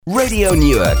Radio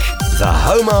Newark, the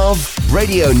home of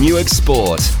Radio Newark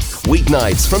Sport.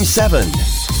 Weeknights from 7.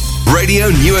 Radio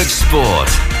Newark Sport.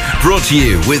 Brought to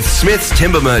you with Smith's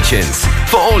Timber Merchants.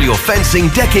 For all your fencing,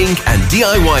 decking and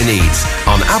DIY needs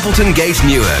on Appleton Gate,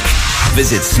 Newark.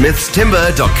 Visit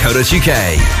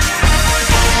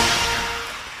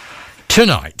smithstimber.co.uk.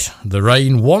 Tonight, the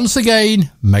rain once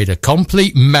again made a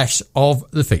complete mess of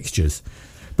the fixtures.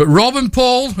 But Rob and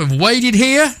Paul have waded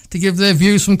here to give their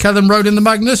views from Kelham Road in the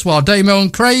Magnus, while Damo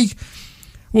and Craig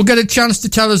will get a chance to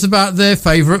tell us about their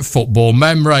favourite football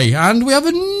memory. And we have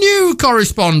a new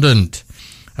correspondent,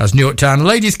 as Newark Town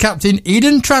ladies captain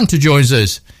Eden Tranter joins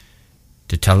us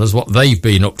to tell us what they've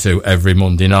been up to every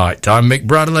Monday night. I'm Mick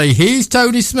Bradley, he's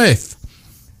Tony Smith.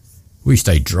 We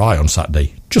stayed dry on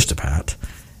Saturday, just about.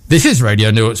 This is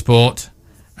Radio Newark Sport,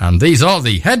 and these are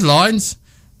the headlines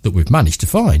that we've managed to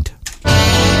find.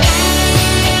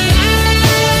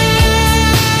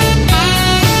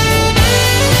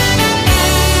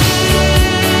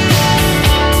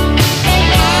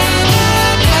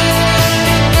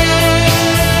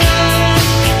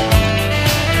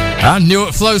 And Newark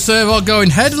Flowserve are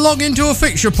going headlong into a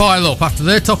fixture pile-up after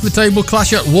their top-of-the-table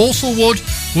clash at Walsall Wood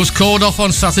was called off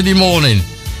on Saturday morning.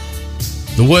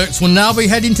 The works will now be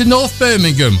heading to North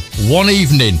Birmingham one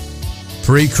evening,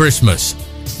 pre-Christmas.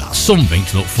 That's something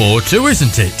to look forward to,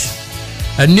 isn't it?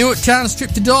 A Newark Town's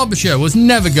trip to Derbyshire was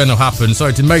never going to happen, so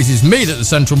it amazes me that the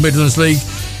Central Midlands League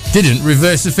didn't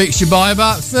reverse the fixture by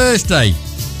about Thursday.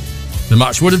 The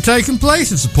match would have taken place,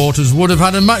 the supporters would have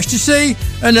had a match to see,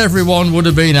 and everyone would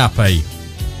have been happy.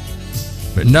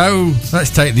 But no, let's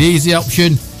take the easy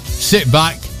option, sit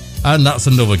back, and that's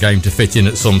another game to fit in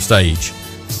at some stage.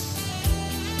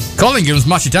 Collingham's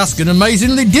match at Ascot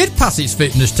amazingly did pass its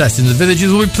fitness test, and the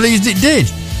villagers will be pleased it did.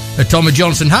 A Tommy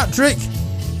Johnson hat-trick,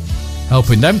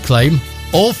 helping them claim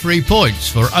all 3 points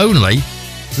for only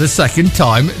the second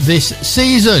time this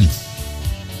season.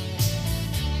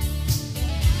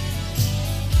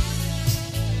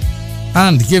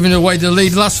 And giving away the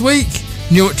lead last week,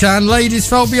 Newark Town ladies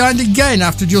fell behind again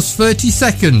after just 30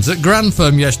 seconds at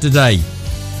Grantham yesterday.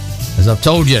 As I've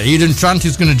told you, Eden Trant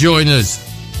is going to join us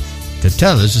to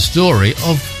tell us a story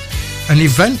of an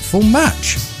eventful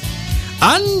match.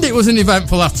 And it was an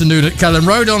eventful afternoon at Kelham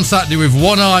Road on Saturday, with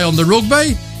one eye on the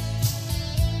rugby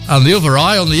and the other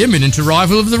eye on the imminent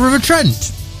arrival of the River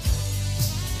Trent.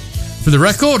 For the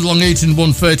record, Long Eaton won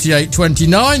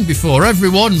 38-29 before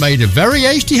everyone made a very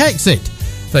hasty exit.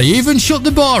 They even shut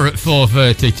the bar at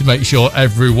 4:30 to make sure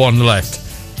everyone left.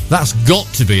 That's got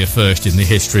to be a first in the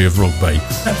history of rugby.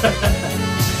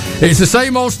 It's the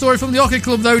same old story from the Hockey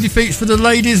Club, though. Defeats for the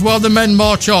ladies while the men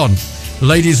march on. The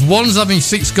ladies' ones having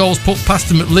 6 goals put past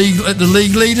them at the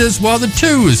league leaders, while the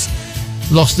twos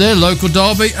lost their local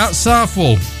derby at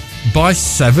Southwell by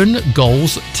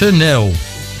 7-0.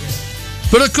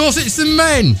 But of course it's the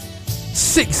men,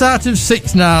 6 out of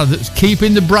 6 now, that's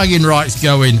keeping the bragging rights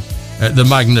going at the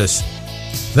Magnus.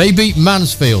 They beat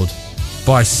Mansfield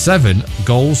by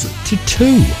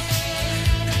 7-2.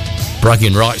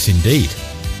 Bragging rights indeed.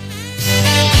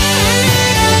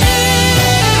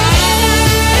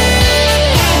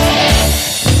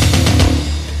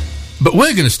 But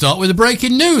we're going to start with the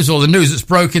breaking news, or the news that's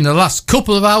broke in the last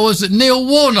couple of hours, that Neil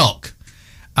Warnock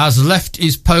has left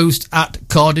his post at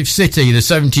Cardiff City. The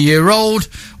 70-year-old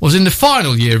was in the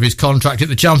final year of his contract at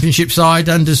the Championship side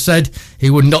and has said he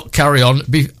would not carry on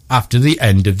after the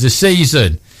end of the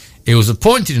season. He was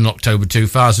appointed in October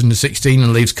 2016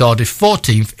 and leaves Cardiff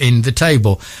 14th in the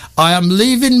table. I am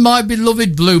leaving my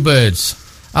beloved Bluebirds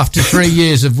after 3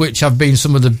 years of which have been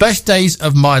some of the best days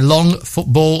of my long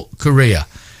football career.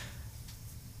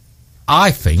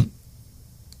 I think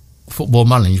football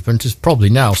management has probably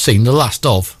now seen the last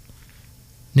of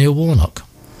Neil Warnock.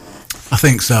 I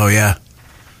think so, yeah.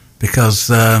 Because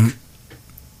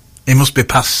he must be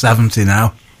past 70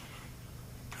 now.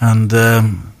 And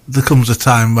there comes a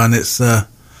time when it's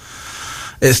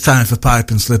time for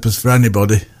pipe and slippers for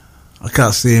anybody. I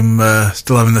can't see him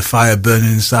still having the fire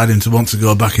burning inside him to want to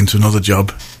go back into another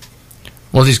job.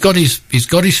 Well, he's got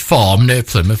his farm near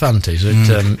Plymouth, hasn't he? So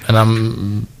and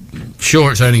I'm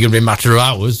sure it's only going to be a matter of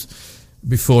hours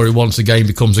before he once again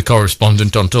becomes a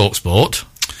correspondent on TalkSport.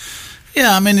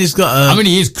 Yeah, I mean, he's got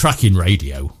he is cracking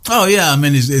radio. Oh, yeah, I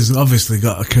mean, he's obviously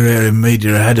got a career in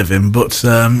media ahead of him, but,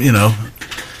 you know,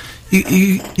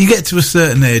 you get to a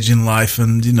certain age in life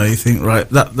and, you know, you think, right,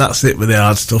 that's it with the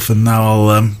hard stuff, and now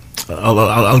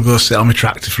I'll go sit on my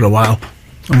tractor for a while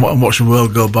and watch the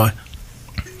world go by.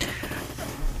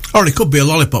 Or he could be a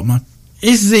lollipop man.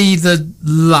 Is he the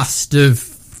last of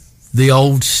the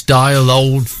old style,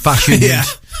 old fashioned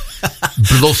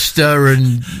bluster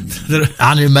and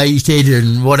animated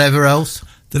and whatever else.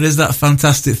 There is that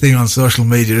fantastic thing on social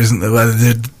media, isn't there, where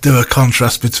they do a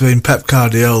contrast between Pep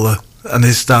Guardiola and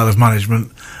his style of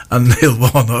management and Neil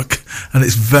Warnock, and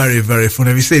it's very, very funny.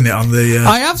 Have you seen it on the...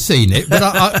 I have seen it, but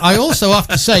I also have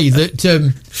to say that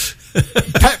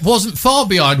Pep wasn't far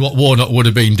behind what Warnock would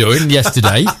have been doing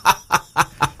yesterday,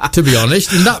 to be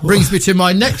honest, and that brings me to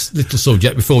my next little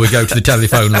subject before we go to the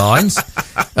telephone lines.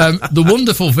 The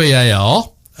wonderful VAR.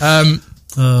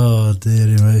 Oh,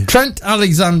 dearie me. Trent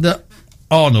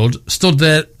Alexander-Arnold stood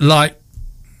there like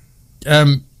a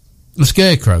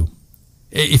scarecrow.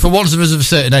 If one of us of a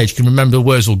certain age can remember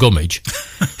Wurzel Gummidge,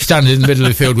 standing in the middle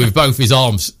of the field with both his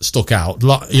arms stuck out,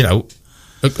 you know,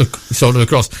 sort of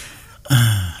across.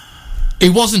 He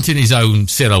wasn't in his own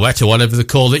silhouette or whatever they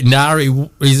call it now.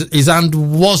 His hand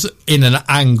was in an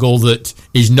angle that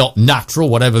is not natural,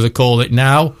 whatever they call it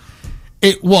now.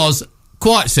 It was,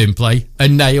 quite simply, a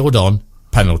nailed-on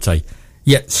penalty.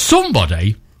 Yet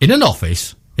somebody in an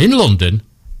office in London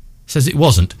says it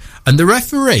wasn't. And the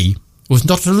referee was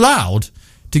not allowed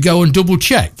to go and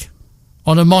double-check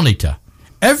on a monitor.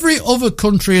 Every other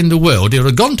country in the world, he'd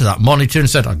have gone to that monitor and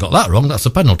said, I got that wrong, that's a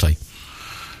penalty.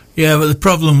 Yeah, but the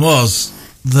problem was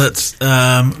that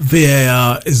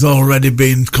VAR is already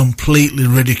being completely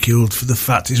ridiculed for the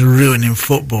fact it's ruining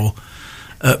football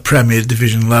at Premier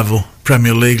Division level,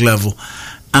 Premier League level.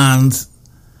 And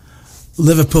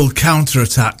Liverpool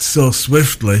counter-attacked so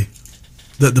swiftly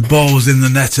that the ball was in the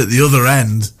net at the other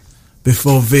end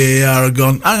before VAR had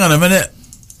gone, hang on a minute.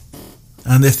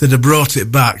 And if they'd have brought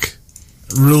it back,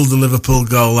 ruled the Liverpool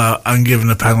goal out and given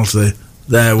a penalty,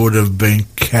 there would have been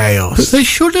chaos. But they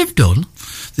should have done.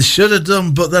 They should have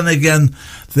done, but then again,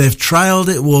 they've trialled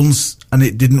it once and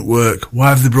it didn't work. Why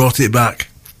have they brought it back?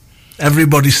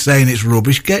 Everybody's saying it's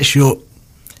rubbish. Get shut.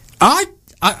 I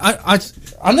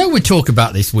know we talk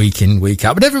about this week in, week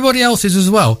out, but everybody else is as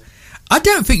well. I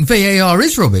don't think VAR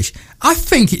is rubbish. I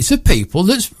think it's the people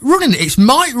that's running it. It's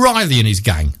Mike Riley and his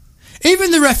gang.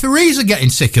 Even the referees are getting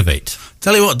sick of it.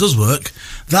 Tell you what does work.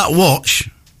 That watch,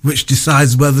 which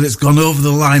decides whether it's gone over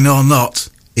the line or not,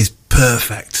 is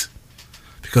perfect.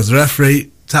 Because the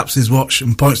referee taps his watch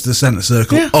and points to the centre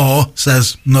circle, or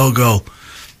says no goal.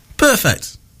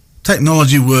 Perfect.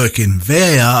 Technology working.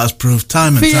 VAR has proved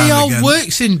time and time again. VAR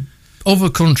works in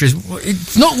other countries.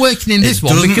 It's not working in this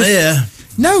one. It doesn't here.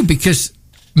 No, because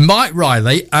Mike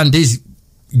Riley and his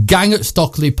gang at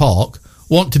Stockley Park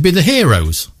want to be the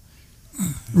heroes.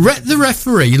 Let the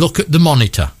referee look at the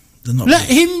monitor. Let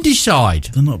him decide.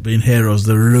 They're not being heroes,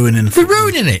 they're ruining football. They're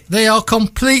ruining it. They are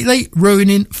completely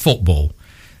ruining football.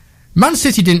 Man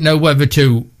City didn't know whether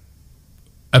to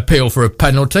appeal for a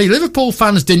penalty. Liverpool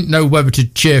fans didn't know whether to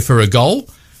cheer for a goal.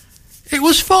 It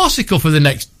was farcical for the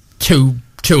next two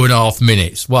and a half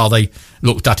minutes while they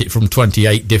looked at it from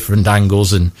 28 different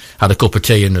angles and had a cup of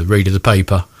tea and a read of the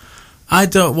paper. I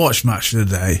don't watch Match of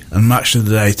the Day and Match of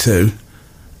the Day 2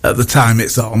 at the time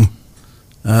it's on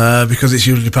because it's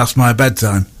usually past my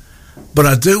bedtime. But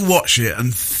I do watch it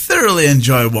and thoroughly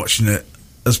enjoy watching it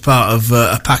as part of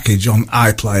a package on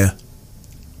iPlayer.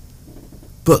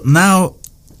 But now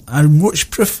I much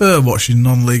prefer watching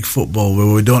non-league football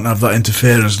where we don't have that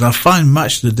interference, and I find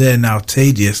Match of the Day now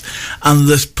tedious, and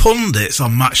the pundits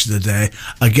on Match of the Day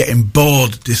are getting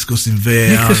bored discussing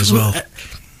VAR as well.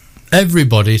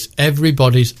 Everybody's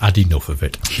had enough of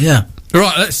it. Yeah.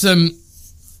 Right, let's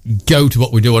go to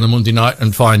what we do on a Monday night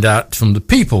and find out from the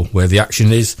people where the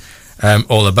action is,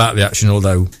 all about the action,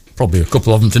 although probably a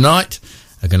couple of them tonight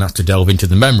are going to have to delve into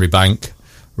the memory bank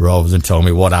rather than tell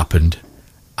me what happened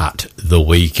at the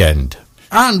weekend.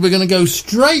 And we're going to go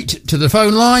straight to the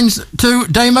phone lines to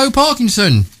Damo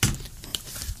Parkinson.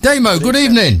 Damo, good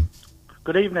evening.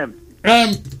 Good evening.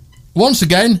 Once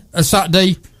again, a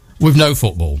Saturday with no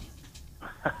football.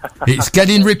 It's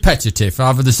getting repetitive.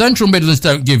 Either the Central Midlands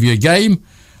don't give you a game.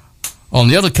 On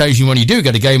the other occasion, when you do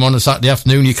get a game on a Saturday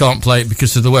afternoon, you can't play it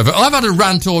because of the weather. I've had a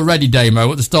rant already,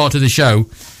 Damo, at the start of the show.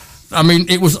 I mean,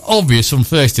 it was obvious on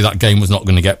Thursday that game was not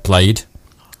going to get played.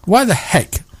 Why the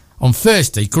heck, on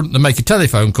Thursday, couldn't they make a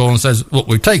telephone call and says, look,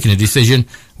 we've taken a decision,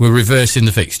 we're reversing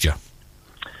the fixture?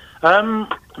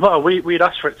 Well, we'd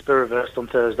asked for it to be reversed on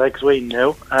Thursday because we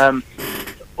knew.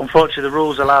 Unfortunately, the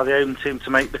rules allow the home team to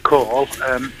make the call.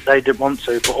 They didn't want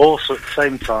to, but also at the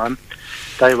same time,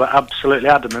 they were absolutely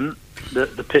adamant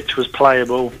that the pitch was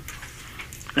playable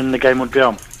and the game would be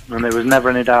on. And there was never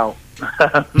any doubt.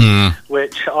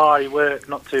 Which I work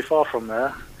not too far from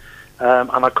there.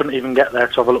 And I couldn't even get there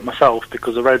to have a look myself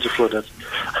because the roads are flooded.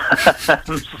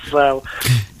 So,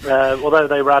 although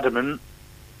they were adamant,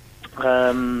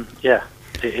 yeah.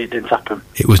 it didn't happen.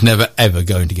 It was never ever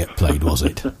going to get played, was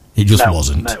it? It just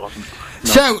wasn't. No, it wasn't. No.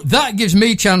 So that gives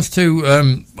me a chance to,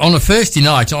 on a Thursday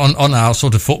night on our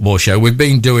sort of football show, we've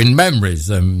been doing memories.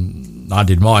 I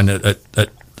did mine at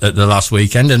the last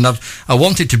weekend, and I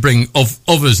wanted to bring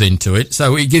others into it.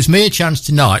 So it gives me a chance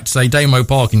tonight to say, Damo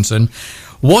Parkinson,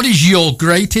 what is your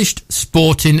greatest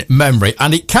sporting memory?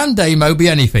 And it can, Damo, be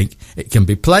anything. It can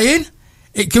be playing,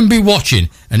 it can be watching,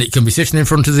 and it can be sitting in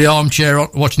front of the armchair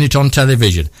watching it on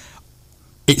television.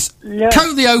 It's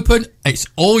totally open. It's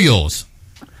all yours.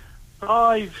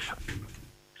 To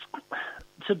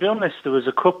be honest, there was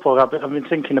a couple. I've been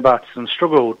thinking about it and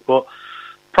struggled, but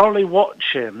probably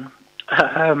watching,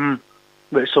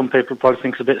 which some people probably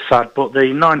think is a bit sad, but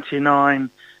the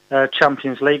 99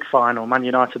 Champions League final, Man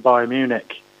United Bayern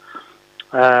Munich.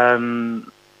 I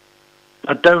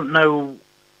don't know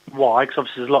why, because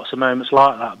obviously there's lots of moments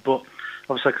like that, but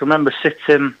obviously I can remember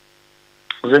sitting,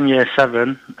 I was in year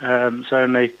 7, so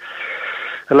only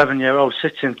 11-year-old,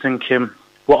 sitting thinking,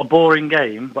 what a boring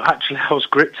game, but actually I was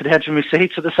gripped to the edge of my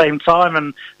seat at the same time,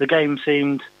 and the game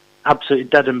seemed absolutely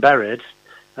dead and buried.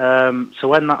 So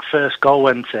when that first goal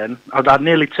went in, I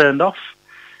nearly turned off,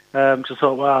 because I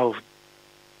thought, wow,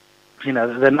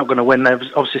 they're not going to win. They've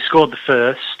obviously scored the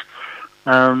first,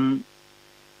 and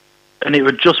it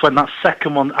was just when that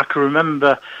second one, I can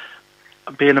remember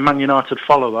being a Man United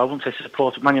follower, I wouldn't say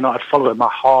supporter, Man United follower, my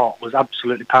heart was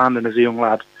absolutely pounding as a young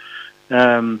lad.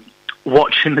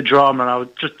 Watching the drama, and I was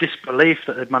just disbelief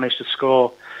that they'd managed to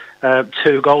score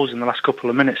 2 goals in the last couple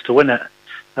of minutes to win it.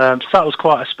 So that was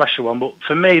quite a special one. But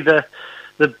for me, the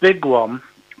big one,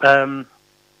 and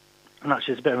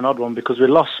actually it's a bit of an odd one because we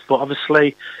lost, but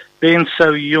obviously being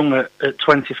so young at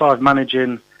 25,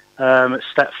 managing at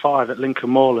Step 5 at Lincoln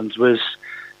Moorlands was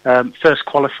first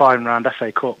qualifying round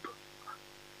FA Cup.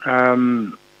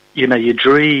 You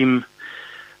dream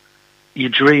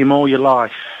all your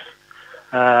life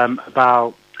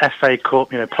about FA Cup,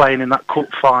 playing in that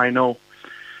cup final,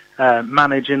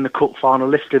 managing the cup final,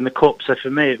 lifting the cup. So for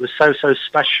me, it was so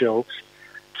special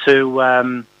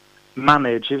to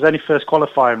manage. It was only first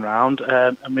qualifying round,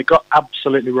 and we got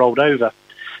absolutely rolled over.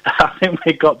 I think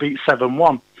we got beat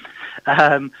 7-1.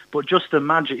 But just the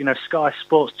magic, Sky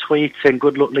Sports tweeting,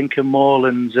 good luck Lincoln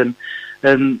Moorlands, and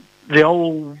the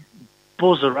whole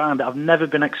buzz around it. I've never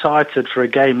been excited for a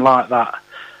game like that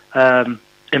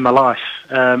in my life.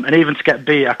 And even to get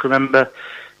beat, I can remember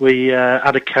we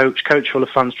had a coach full of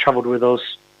fans travelled with us.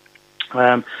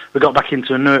 We got back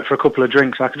into Newark for a couple of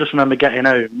drinks. I can just remember getting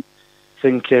home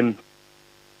thinking,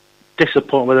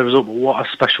 disappointed with the result, but what a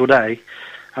special day.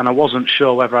 And I wasn't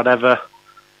sure whether I'd ever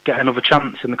get another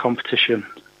chance in the competition.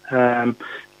 So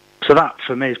that,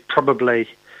 for me, is probably,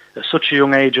 at such a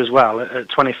young age as well, at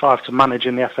 25, to manage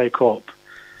in the FA Cup,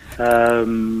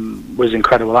 was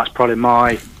incredible. That's probably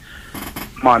my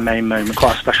main moment,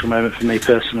 quite a special moment for me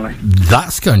personally.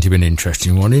 That's going to be an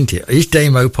interesting one, isn't it? Is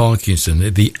Damo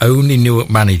Parkinson the only Newark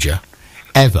manager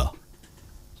ever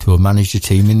to have managed a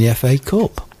team in the FA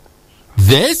Cup?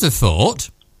 There's a thought.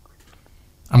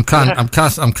 I'm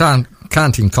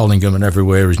counting Collingham and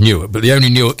everywhere as Newark, but the only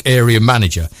Newark area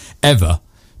manager ever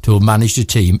to have managed a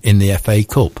team in the FA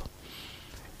Cup.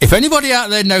 If anybody out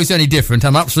there knows any different,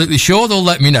 I'm absolutely sure they'll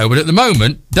let me know. But at the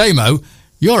moment, Damo,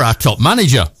 you're our top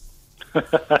manager.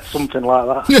 Something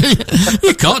like that.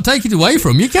 You can't take it away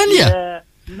from you, can you? Yeah,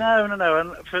 no.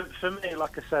 And for me,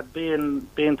 like I said, being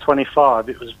 25,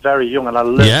 it was very young, and I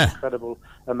learned an incredible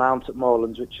amount at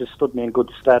Moorlands, which has stood me in good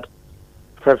stead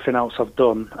for everything else I've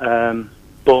done.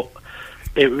 But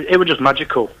it was just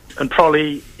magical. And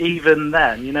probably even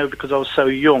then, because I was so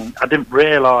young, I didn't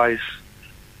realise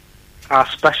how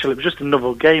special. It was just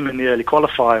another game in the early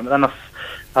qualifying. But then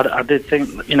I did think,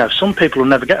 some people will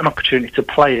never get an opportunity to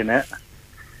play in it.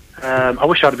 I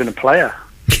wish I'd have been a player.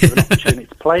 An opportunity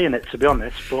to play in it, to be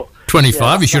honest. But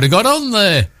 25, you should have got on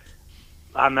there.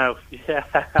 I know, yeah,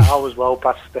 I was well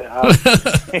past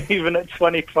it. Even at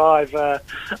 25, I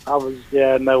was,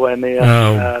 nowhere near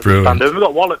the standard. We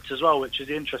got walloped as well, which is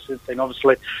the interesting thing.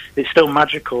 Obviously, it's still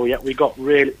magical, yet we got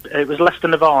really... It was Leicester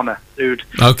Nirvana who'd...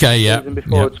 Okay, yeah. The season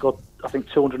before, had scored, I think,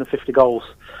 250 goals.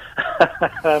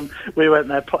 We went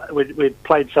there, we'd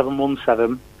played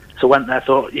 7-1-7, so went there,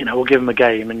 thought, we'll give them a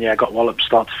game, and got walloped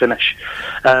start to finish.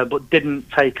 But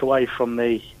didn't take away from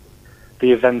the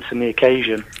event and the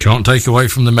occasion. Can't take away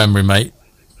from the memory, mate.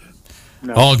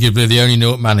 No. Arguably the only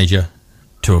Newark manager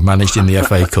to have managed in the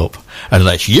FA Cup.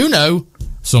 Unless you know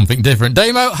something different.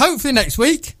 Damo, hopefully next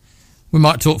week we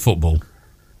might talk football.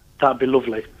 That'd be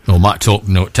lovely. Or might talk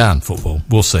Newark Town football.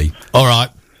 We'll see. All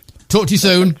right. Talk to you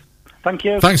soon. Thank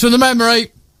you. Thanks for the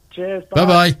memory. Cheers.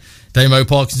 Bye-bye. Damo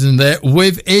Parkinson there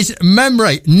with his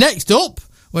memory. Next up,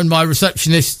 when my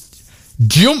receptionist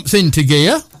jumps into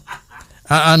gear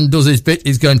and does his bit,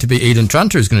 is going to be Eden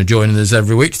Tranter, who's going to join us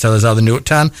every week to tell us how the Newark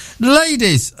Town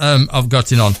ladies have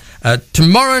gotten on.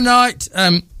 Tomorrow night,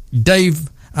 Dave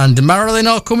and Marilyn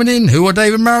are coming in. Who are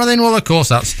Dave and Marilyn? Well, of course,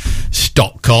 that's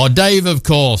Stock Car Dave, of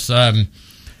course.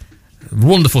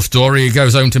 Wonderful story. He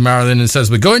goes home to Marilyn and says,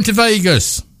 we're going to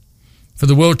Vegas for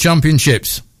the World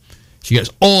Championships. She gets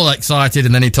all excited,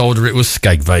 and then he told her it was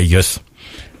Skeg Vegas.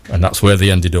 And that's where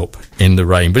they ended up, in the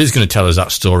rain. But he's going to tell us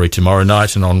that story tomorrow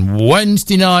night. And on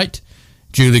Wednesday night,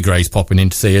 Julie Gray's popping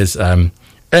in to see us.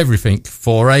 Everything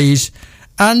 4A's.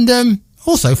 And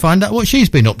also find out what she's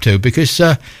been up to, because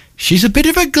she's a bit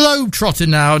of a globetrotter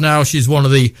now. Now she's one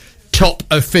of the top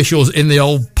officials in the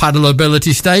old paddle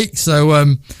ability stakes.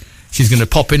 So she's going to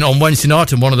pop in on Wednesday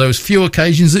night on one of those few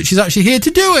occasions that she's actually here to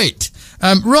do it.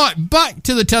 Right, back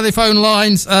to the telephone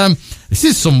lines. This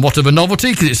is somewhat of a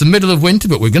novelty because it's the middle of winter,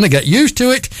 but we're going to get used to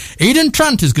it. Eden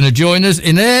Tranter's going to join us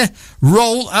in her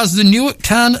role as the Newark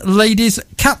Town ladies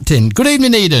captain. Good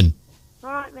evening, Eden.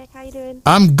 All right, Mick, how you doing?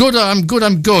 I'm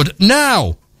good.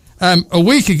 Now, a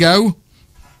week ago,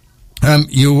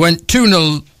 you went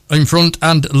 2-0 in front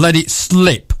and let it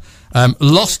slip.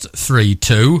 Lost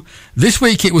 3-2. This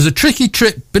week it was a tricky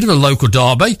trip, bit of a local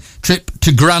derby, trip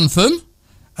to Grantham.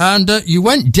 And you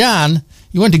went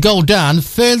a goal down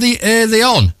fairly early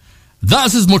on.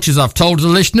 That's as much as I've told the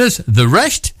listeners. The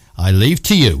rest, I leave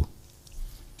to you.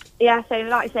 Yeah, so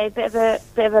like I say, a bit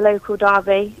of a local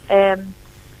derby.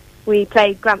 We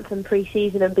played Grantham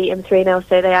pre-season and beat them 3-0,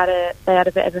 so they had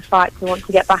a bit of a fight to want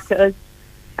to get back at us.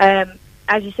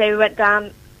 As you say, we went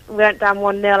down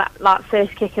 1-0 at like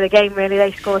first kick of the game. Really,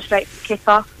 they scored straight from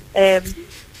kick-off.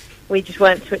 We just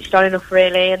weren't switched on enough,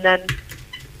 really, and then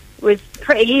was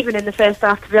pretty even in the first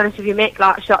half, to be honest with you, Mick.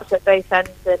 Like shots at both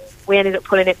ends, and we ended up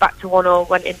pulling it back to 1-1.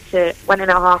 Went in at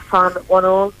half time at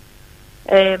 1-1,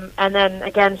 and then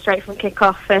again straight from kick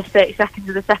off, first 30 seconds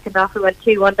of the second half, we went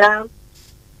 2-1 down.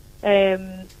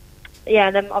 And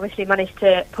then obviously managed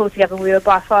to pull together. We were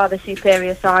by far the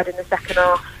superior side in the second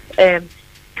half,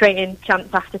 creating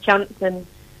chance after chance, and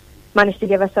managed to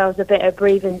give ourselves a bit of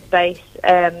breathing space.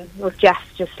 With Jess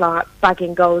just like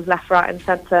bagging goals left, right, and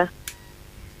centre.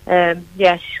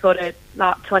 She scored a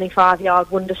 25-yard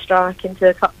wonder strike into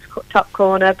the top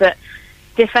corner, but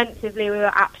defensively we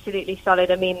were absolutely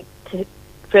solid. I mean,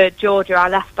 for Georgia, our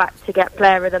left back, to get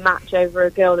player of the match over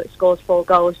a girl that scores 4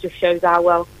 goals just shows how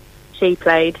well she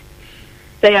played.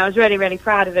 So yeah, I was really, really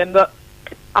proud of him, but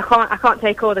I can't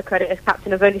take all the credit as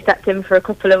captain. I've only stepped in for a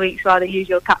couple of weeks while the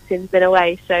usual captain's been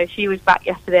away, so she was back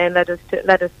yesterday and led us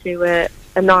to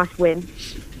a nice win.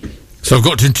 So I've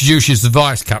got to introduce you as the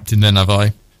vice captain then, have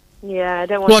I? Yeah, I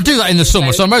don't want. Well, I do that in the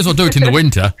summer, so I might as well do it in the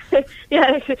winter.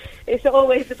 Yeah, it's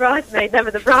always the bridesmaid,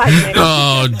 never the bride.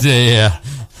 Oh dear.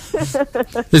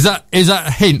 Is that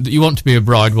a hint that you want to be a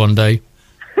bride one day?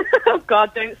 Oh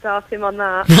God, don't start him on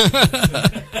that.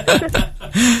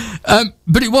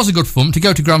 But it was a good fun to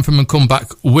go to Grantham and come back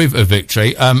with a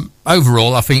victory.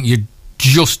 Overall, I think you're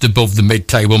just above the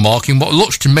mid-table mark in what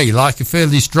looks to me like a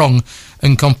fairly strong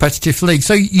and competitive league.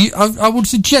 So I would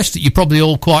suggest that you're probably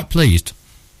all quite pleased.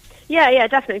 Yeah,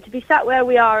 definitely. To be sat where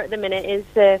we are at the minute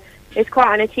is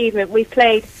quite an achievement. We've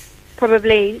played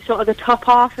probably sort of the top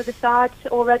half of the sides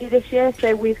already this year,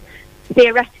 so we've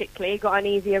theoretically got an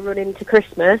easier run into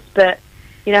Christmas, but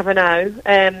you never know.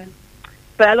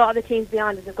 But a lot of the teams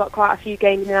behind us have got quite a few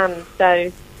games in hand, so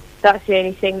that's the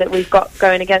only thing that we've got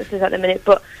going against us at the minute.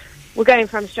 But we're going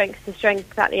from strength to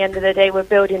strength at the end of the day. We're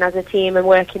building as a team and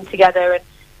working together,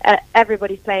 and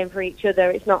everybody's playing for each other.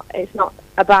 It's not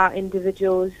about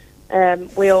individuals.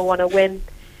 We all want to win,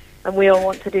 and we all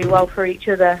want to do well for each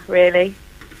other, really.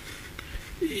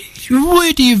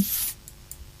 Where do you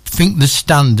think the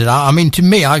standard? I mean, to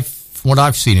me, what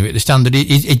I've seen of it, the standard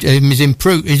is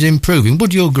improving.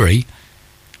 Would you agree?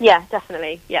 Yeah,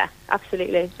 definitely. Yeah,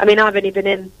 absolutely. I mean, I've only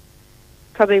been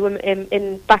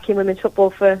back in women's football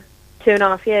for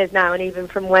 2.5 years now, and even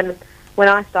from when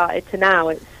I started to now,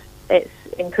 it's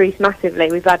increased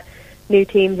massively. We've had new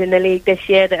teams in the league this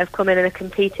year that have come in and are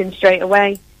competing straight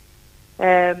away.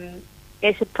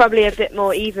 It's probably a bit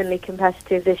more evenly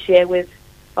competitive this year. With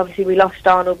obviously we lost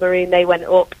Arnold Maroon, they went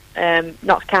up.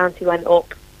 Notts County went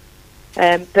up,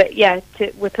 but yeah,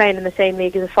 we're playing in the same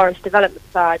league as the Forest Development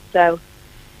side, so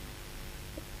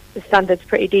the standard's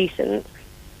pretty decent.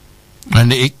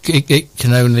 And it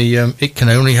can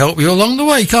only help you along the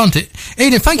way, can't it?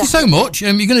 Eden, thank you so much.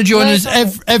 You're going to join us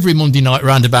every Monday night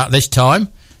round about this time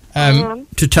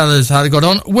to tell us how they got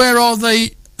on. Where are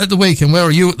they at the weekend? Where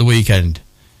are you at the weekend?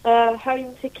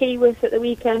 home to Keyworth at the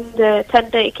weekend.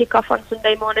 10:30 kick-off on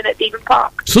Sunday morning at Devon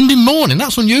Park. Sunday morning?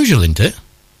 That's unusual, isn't it?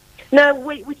 No,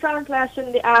 we try and play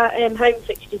our home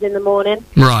fixtures in the morning.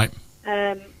 Right.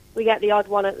 We get the odd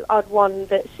one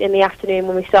that's in the afternoon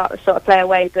when we start to sort of play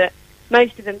away, but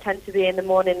most of them tend to be in the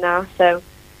morning now, so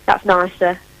that's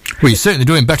nicer. Well, you're certainly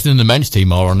doing better than the men's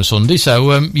team are on a Sunday,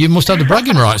 so you must have the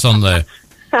bragging rights on there.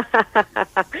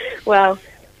 Well,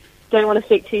 don't want to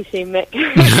speak too soon, Mick.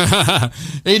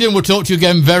 Eden, we'll talk to you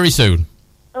again very soon.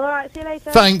 All right, see you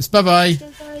later. Thanks, bye-bye.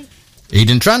 Cheers, bye.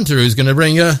 Eden Tranter, who's going to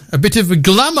bring a bit of a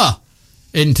glamour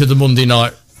into the Monday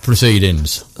night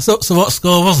proceedings. So what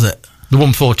score was it? The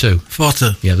 1-4-2.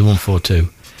 4-2. Yeah, the 1-4-2.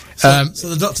 So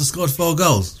the Doctor scored 4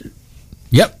 goals?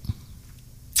 Yep.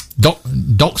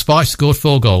 Doc Spice scored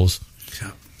 4 goals.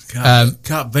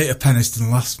 Can't beat a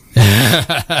Penistone last.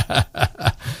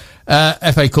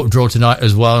 FA Cup draw tonight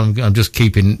as well. I'm just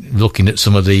looking at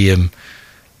some of the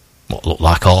what look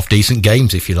like half-decent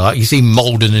games, if you like. You see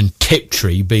Malden and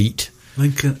Tiptree beat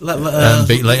Lincoln,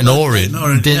 beat Leyton Orient,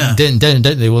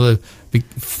 didn't they? Well,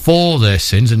 for their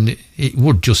sins, and it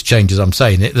would just change as I'm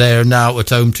saying it. They're now at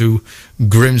home to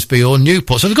Grimsby or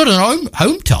Newport, so they've got a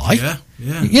home tie.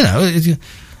 Yeah. You know,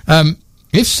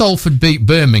 if Salford beat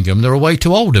Birmingham, they're away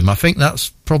to Oldham. I think that's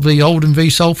probably Oldham v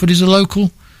Salford is a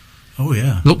local. Oh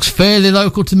yeah, looks fairly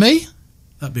local to me.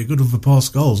 That'd be a good one for Paul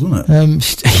Scholes, wouldn't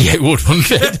it? Yeah, it would,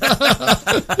 wouldn't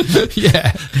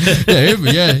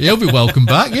it? He'll be welcome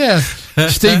back. Yeah,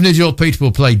 Steve Nidge or Peter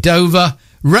will play Dover.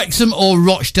 Wrexham or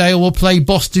Rochdale will play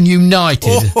Boston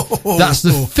United. That's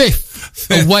the fifth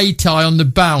away tie on the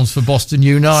bounce for Boston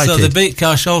United. So they beat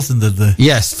Carshalton, did they?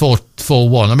 Yes,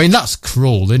 4-1. I mean, that's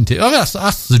cruel, isn't it? I mean,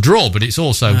 that's the draw, but it's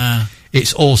also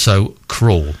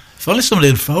cruel. If only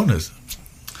somebody would phone us.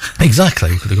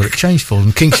 Exactly, we could have got it changed for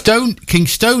them.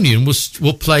 Kingstonian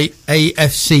will play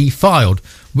AFC Fylde,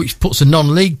 which puts a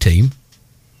non-league team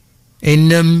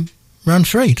in round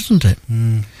 3, doesn't it?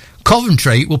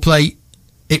 Coventry will play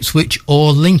Ipswich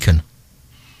or Lincoln.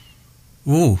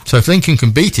 Ooh. So if Lincoln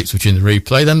can beat Ipswich in the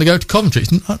replay, then they go to Coventry.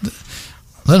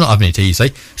 They're not having it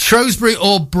easy. Shrewsbury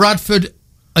or Bradford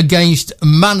against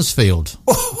Mansfield.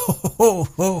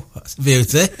 That's a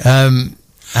beauty.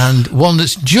 And one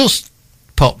that's just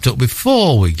popped up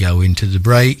before we go into the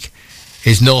break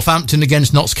is Northampton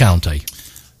against Notts County.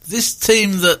 This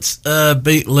team that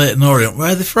beat Leyton Orient,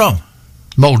 where are they from?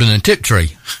 Malden and Tiptree.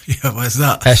 Yeah, where's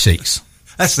that? Essex.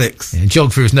 Yeah,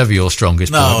 geography was never your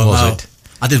strongest point, was it?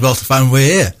 I did well to find we're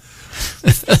here.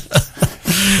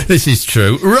 This is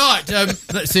true. Right,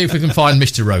 let's see if we can find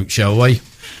Mr. Roach, shall we?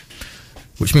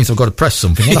 Which means I've got to press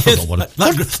something. I forgot what it.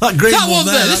 that green one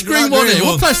there. This green one here.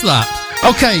 We'll press that.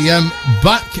 Okay,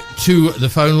 back to the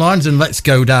phone lines, and let's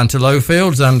go down to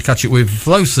Lowfields and catch up with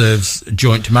Flowserve's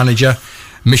joint manager,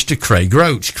 Mr. Craig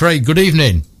Roach. Craig, good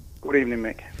evening. Good evening,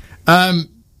 Mick.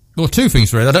 Well, 2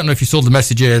 things, really. I don't know if you saw the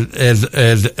message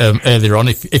earlier on.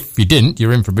 If you didn't,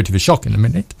 you're in for a bit of a shock in a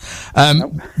minute.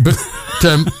 Nope. But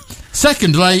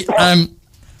secondly,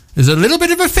 there's a little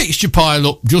bit of a fixture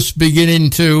pile-up just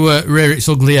beginning to rear its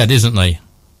ugly head, isn't there?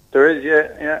 There is,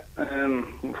 yeah.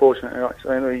 Unfortunately, like I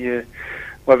say, the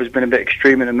weather's been a bit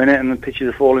extreme in a minute, and the pitches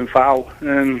are falling foul.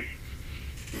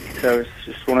 So it's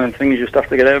just one of the things you just have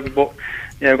to get over. But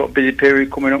yeah, we've got a busy period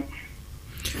coming up.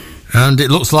 And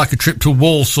it looks like a trip to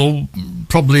Walsall,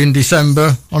 probably in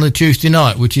December on a Tuesday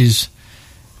night, which is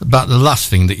about the last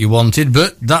thing that you wanted.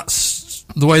 But that's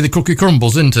the way the cookie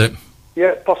crumbles, isn't it?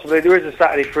 Yeah, possibly. There is a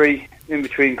Saturday free in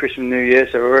between Christmas and New Year,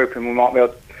 so we're hoping we might be able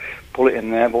to pull it in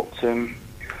there. But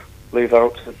leave that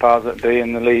up to the powers that be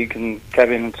in the league and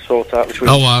Kevin to sort out this week.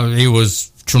 He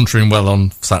was chuntering well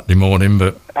on Saturday morning,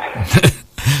 but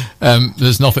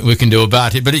there's nothing we can do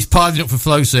about it. But it's piling up for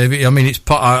Flowserve. I mean,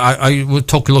 I will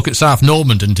take a look at South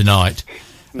Normanton tonight.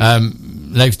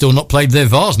 They've still not played their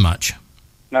Vars match.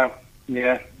 No,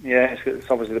 yeah. It's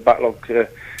obviously the backlog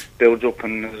builds up,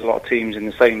 and there's a lot of teams in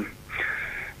the same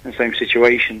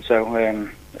situation. So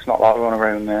it's not like we're on our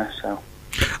own there. So.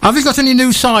 Have you got any new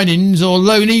signings or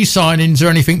loanee signings or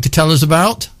anything to tell us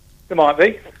about? There might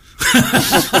be.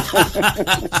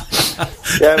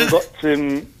 Yeah,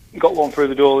 we've got one through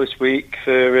the door this week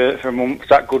for a month.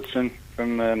 Zach Goodson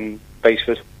from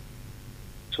Baseford.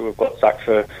 So we've got Zach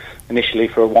initially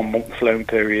for a 1 month loan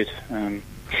period.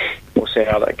 We'll see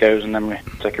how that goes, and then we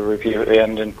take a review at the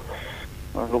end, and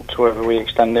we'll look to whether we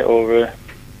extend it or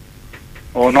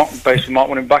not. Baseford might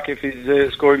want him back if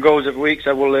he's scoring goals every week.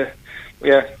 So we'll.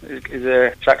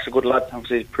 Jack's a good lad.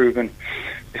 Obviously, he's proven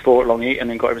before at Long Eaton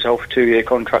and got himself a 2-year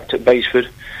contract at Baseford.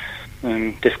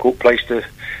 Difficult place to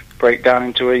break down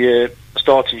into a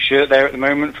starting shirt there at the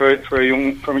moment for a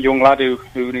young lad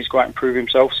who needs to go out and prove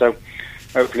himself. So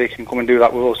hopefully he can come and do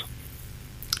that with us.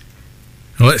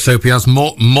 Well, let's hope he has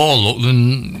more luck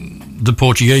than the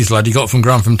Portuguese lad he got from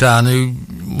Grantham Town, who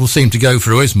will seem to go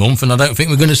through his month, and I don't think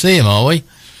we're going to see him, are we?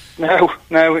 No,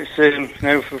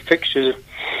 it's for fixtures.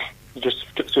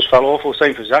 Just fell awful.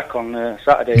 Same for Zach on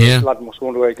Saturday. Yeah. The lad must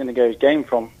wonder where he's going to get his game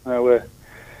from.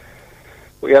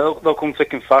 But yeah, they'll come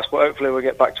thick and fast, but hopefully we'll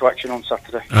get back to action on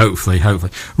Saturday. Hopefully.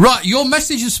 Right, your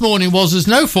message this morning was there's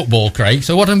no football, Craig,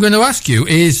 so what I'm going to ask you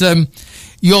is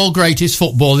your greatest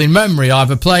footballing memory,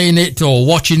 either playing it or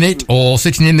watching it or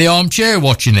sitting in the armchair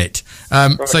watching it.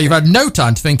 So you've had no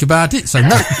time to think about it, so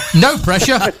no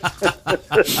pressure.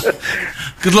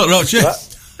 Good luck, Roger.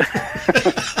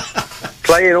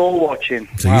 Playing or watching?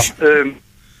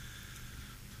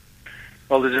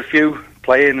 Well, there's a few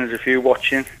playing, there's a few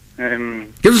watching.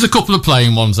 Give us a couple of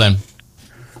playing ones then.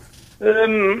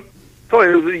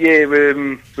 Probably the year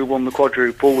we won the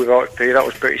quadruple with RP, that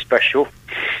was pretty special.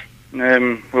 We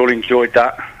all enjoyed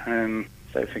that. I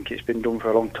don't think it's been done for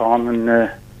a long time, and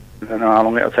I don't know how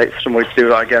long it'll take for somebody to do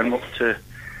that again.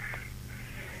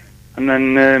 And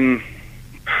then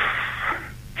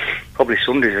probably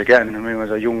Sundays again. I mean, I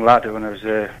was a young lad when I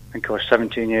think I was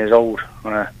 17 years old.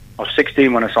 I was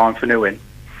 16 when I signed for Newin.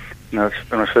 When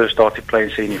I first started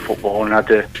playing senior football, and I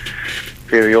had a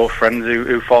few of your friends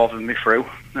who fathered me through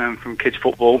from kids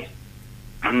football.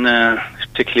 And this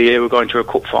particular year, we're going to a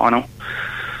cup final.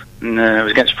 And it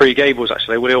was against Three Gables,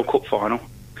 actually, Willihill Cup final.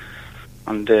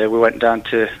 And we went down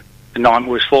to the 9,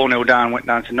 we was 4-0 down, went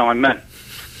down to 9 men.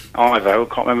 Ivo,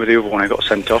 can't remember the other one, who got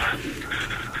sent off.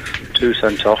 2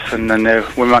 sent off, and then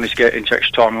we managed to get into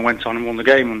extra time and went on and won the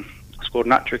game, and I scored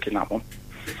an hat-trick in that one.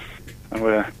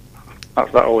 And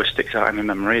that always sticks out in my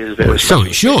memory. As a bit of so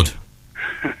it should.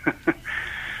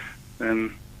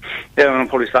 Yeah, and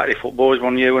probably Saturday football was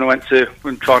one year when I went to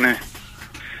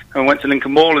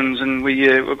Lincoln Moorlands, and we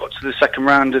got to the second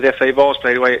round of the FA Vars,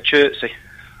 played away at Chertsey.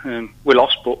 We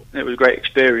lost, but it was a great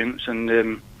experience,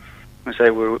 and I say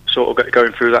we're sort of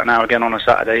going through that now again on a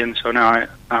Saturday, and so now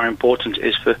how important it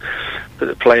is for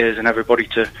the players and everybody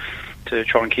to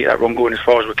try and keep that run going as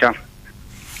far as we can.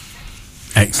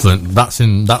 Excellent.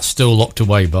 That's still locked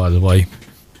away, by the way.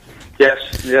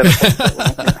 Yes, yeah.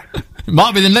 It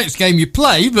might be the next game you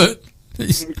play, but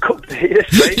Could be,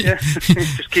 yes, mate, yeah.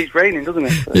 It just keeps raining, doesn't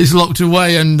it? So. It's locked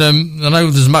away, and I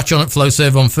know there's a match on at Flow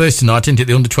Save on Thursday night, isn't it,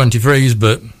 the under-23s,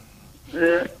 but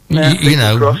you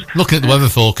know, crossed. Looking at the weather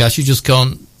forecast, you just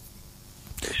can't.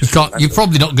 You're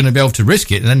probably not going to be able to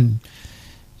risk it, and then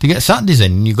to get Saturdays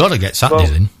in, you've got to get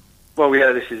Saturdays in. Well,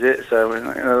 yeah, this is it.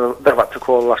 So they've had to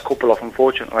call the last couple off,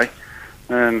 unfortunately.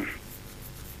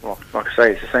 Well, like I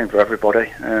say, it's the same for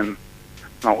everybody.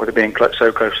 Not with it being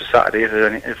so close to Saturday, if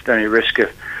there's any risk of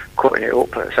cutting it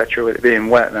up, etc., with it being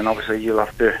wet, then obviously you'll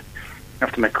have to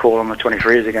make a call on the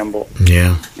 23s again. But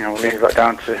yeah, you know, we'll leave that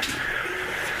down to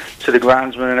the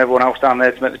groundsman and everyone else down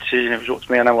there to make the decision. If it was up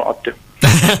to me, I know what I'd do.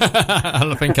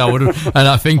 I think I would, and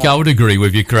I think I would agree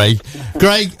with you, Craig.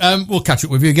 Craig, we'll catch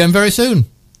up with you again very soon.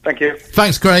 Thank you.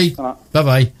 Thanks, Craig. Bye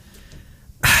bye.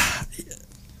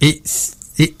 This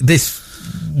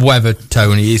weather,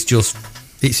 Tony, is just.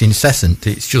 It's incessant.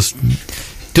 It's just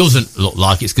doesn't look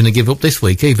like it's going to give up this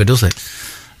week either, does it?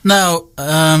 No.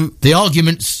 The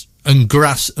arguments and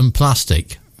grass and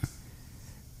plastic.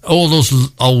 All those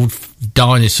old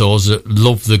dinosaurs that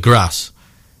love the grass.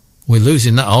 We're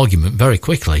losing that argument very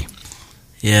quickly.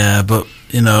 Yeah, but,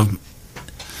 you know,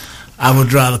 I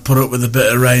would rather put up with a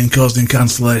bit of rain causing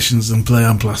cancellations than play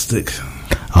on plastic.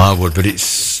 I would, but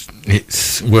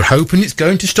we're hoping it's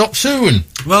going to stop soon.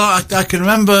 Well, I can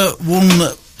remember one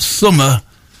summer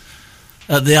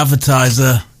at the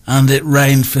Advertiser, and it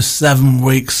rained for 7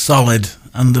 weeks solid,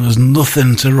 and there was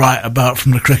nothing to write about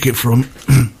from the cricket front,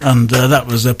 and that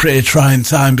was a pretty trying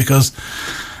time because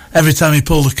every time he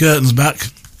pulled the curtains back,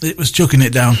 it was chucking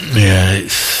it down. Yeah,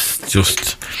 it's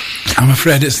just... I'm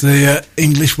afraid it's the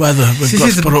English weather we've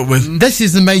got to put up with. This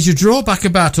is the major drawback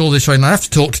about all this rain. I have to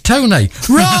talk to Tony.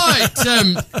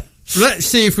 Right! Let's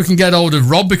see if we can get hold of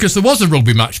Rob, because there was a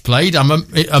rugby match played. I'm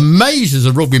amazed as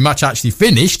a rugby match actually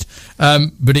finished,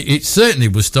 but it certainly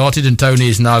was started, and Tony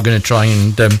is now going to try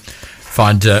and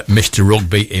find Mr.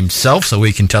 Rugby himself so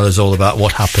he can tell us all about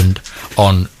what happened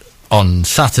on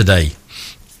Saturday.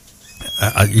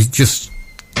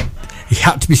 He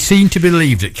had to be seen to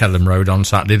believed at Kelham Road on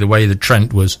Saturday, the way the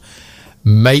Trent was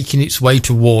making its way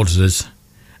towards us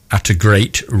at a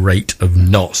great rate of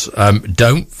knots.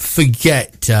 Don't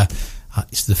forget,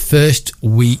 it's the first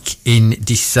week in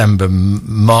December.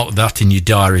 Mark that in your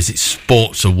diaries. It's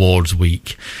Sports Awards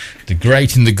week. The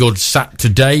Great and the Good sat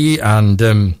today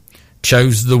and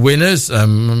chose the winners.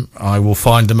 I will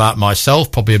find them out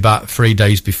myself, probably about 3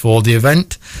 days before the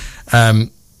event. But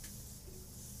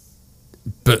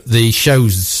the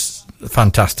show's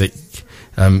fantastic.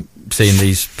 Seeing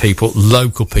these people,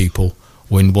 local people,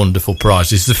 win wonderful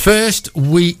prizes. The first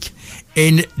week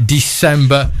in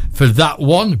December for that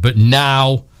one, but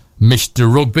now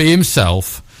Mr. Rugby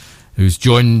himself, who's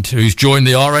joined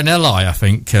the RNLI, I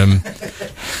think,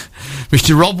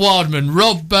 Mr. Rob Wildman.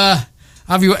 Rob,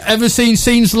 have you ever seen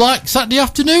scenes like Saturday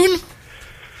afternoon?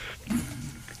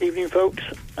 Evening, folks.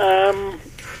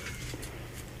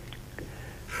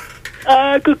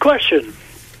 Good question.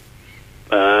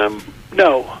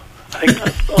 No, I think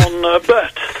that's on.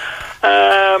 But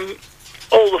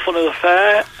all the fun of the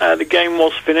fair. The game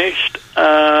was finished.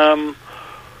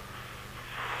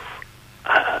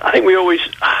 I think we always.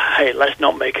 Hey, let's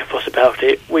not make a fuss about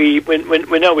it. We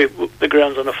know the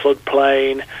ground's on a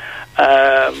floodplain.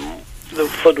 The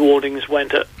flood warnings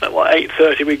went at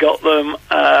 8:30. We got them.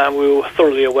 We were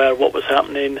thoroughly aware of what was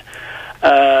happening.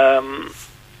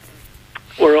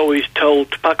 We're always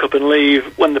told to pack up and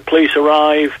leave. When the police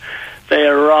arrive, they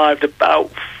arrived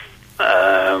about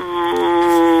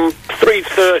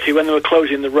 3:30 when they were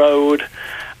closing the road,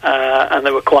 and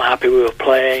they were quite happy we were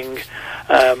playing.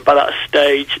 By that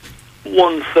stage,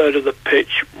 1/3 of the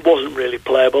pitch wasn't really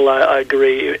playable. I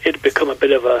agree. It'd become a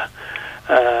bit of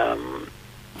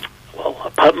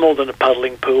more than a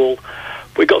paddling pool.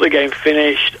 We got the game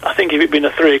finished. I think if it'd been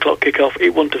a 3 o'clock kickoff,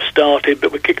 it wouldn't have started,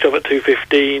 but we kicked off at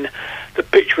 2:15. The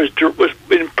pitch was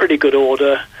in pretty good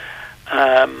order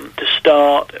to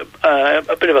start.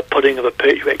 A bit of a pudding of a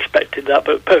pitch, we expected that,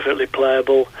 but perfectly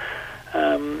playable.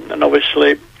 And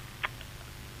obviously,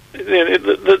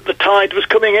 the tide was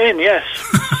coming in, yes.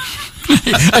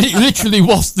 And it literally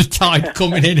was the tide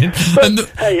coming in.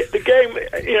 Hey, the game,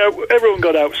 everyone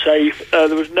got out safe.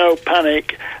 There was no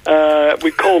panic.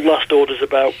 We called last orders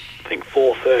about, I think,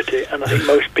 4:30, and I think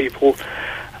most people,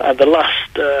 the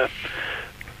last,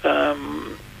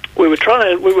 we were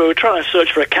trying to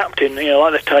search for a captain,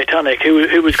 like the Titanic,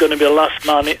 who was going to be the last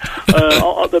man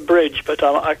at the bridge. But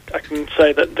I can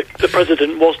say that the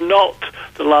president was not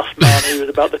the last man. He was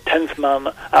about the 10th man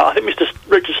out. I think Mr.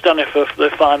 Richard Stanifer, the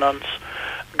finance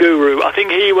guru, I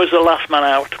think he was the last man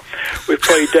out. We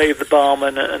played Dave the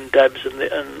barman and Debs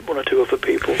and one or two other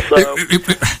people. So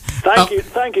thank you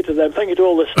to them. Thank you to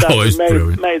all the staff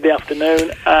who made the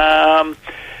afternoon.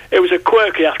 It was a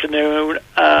quirky afternoon.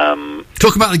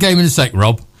 Talk about the game in a sec,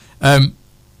 Rob.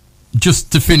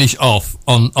 Just to finish off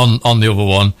on the other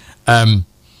one,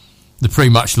 the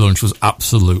pre-match lunch was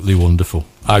absolutely wonderful.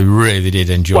 I really did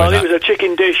enjoy that. Well, it was a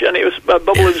chicken dish, and it was a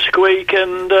bubble and squeak,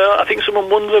 and I think someone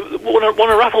won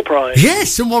a raffle prize.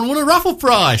 Yes, someone won a raffle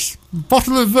prize.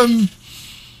 Bottle of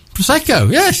Prosecco,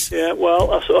 yes. Yeah,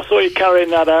 well, I saw you carrying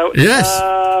that out. Yes.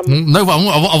 No,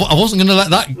 I wasn't going to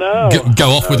let that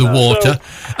go off with the water.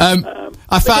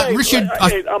 I found Richard...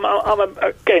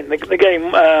 The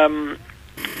game...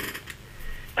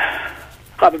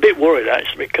 I'm a bit worried,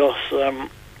 actually, because...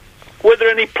 were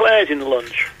there any players in the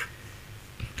lunch?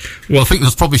 Well, I think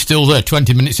there's probably still there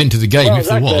 20 minutes into the game, if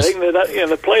there was. I think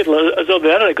they played as though they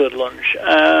had a good lunch.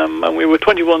 And we were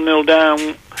 21-0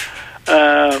 down...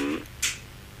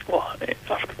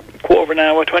 after a quarter of an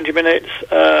hour, 20 minutes.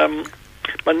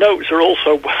 My notes are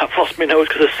also... I've lost my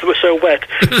notes because they were so wet.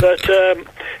 But,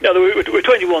 we were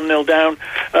 21-0 down.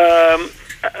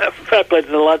 Fair play to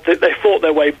the lads. They fought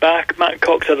their way back. Matt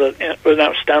Cox had an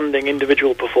outstanding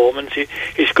individual performance. He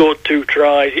scored 2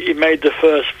 tries. He made the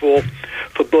first for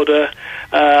Buddha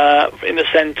in the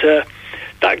centre.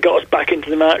 That got us back into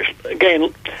the match.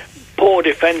 Again, poor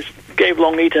defence. Gave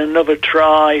Long Eaton another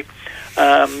try.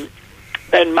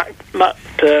 Then Matt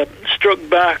struck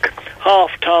back.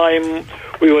 Half time,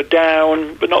 we were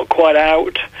down, but not quite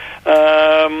out.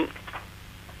 And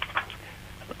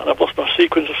I've lost my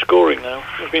sequence of scoring now.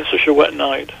 It's been such a wet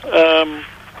night.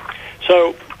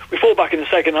 So we fought back in the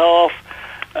second half.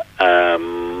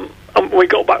 And we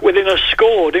got back within a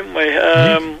score, didn't we?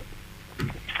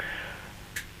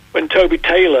 When Toby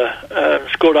Taylor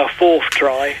scored our 4th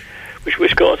try,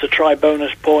 which got us a try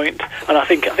bonus point, and I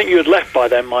think you had left by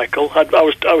then, Michael. I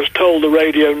was told the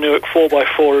Radio Newark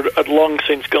 4x4 had long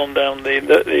since gone down the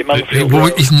Mansfield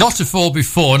Road. It's not a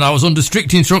 4x4, and I was under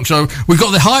strict instruction. We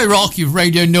got the hierarchy of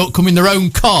Radio Newark come in their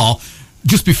own car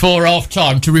just before half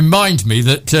time to remind me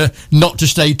that not to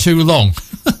stay too long.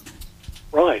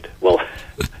 Right. Well.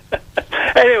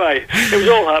 Anyway, it was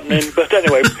all happening, but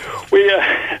anyway,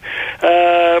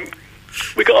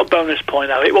 we got a bonus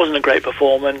point out. It wasn't a great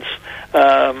performance.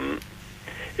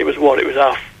 It was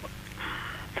our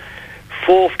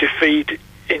fourth defeat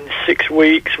in 6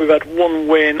 weeks. We've had one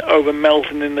win over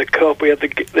Melton in the Cup. We had the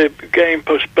game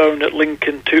postponed at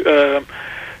Lincoln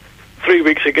 3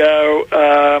 weeks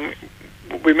ago.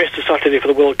 We missed a Saturday for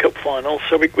the World Cup final,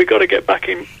 so we got to get back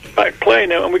playing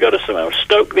now, and we got to somehow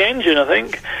stoke the engine, I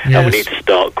think. Yes. And we need to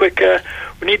start quicker.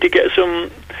 We need to get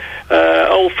some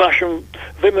old-fashioned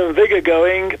vim and vigour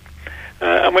going,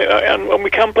 and we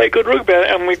can play good rugby.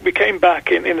 And we came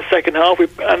back in the second half,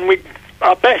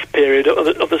 our best period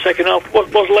of the second half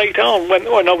was late on,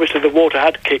 when obviously the water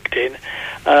had kicked in.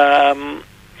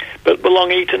 But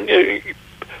Long Eaton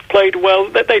played well.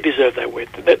 They deserved their win.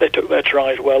 They took their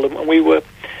tries well, and we were.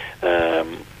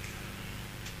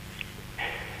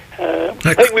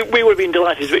 I think we would have been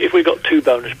delighted if we got 2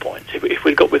 bonus points. If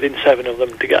we'd got within 7 of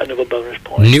them to get another bonus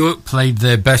point. Newark played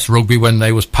their best rugby when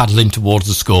they was paddling towards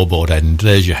the scoreboard end.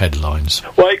 There's your headlines.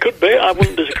 Well, it could be. I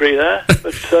wouldn't disagree there.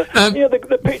 But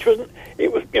the pitch wasn't.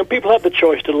 It was. People had the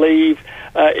choice to leave.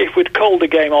 If we'd called the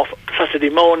game off Saturday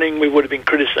morning, we would have been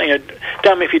criticising.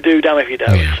 Damn if you do, damn if you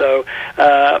don't. Yeah. So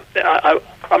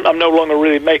I'm no longer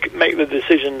really make the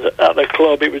decisions at the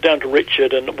club. It was down to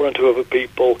Richard and one or two other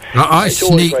people. It's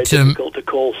always very difficult to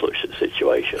call such a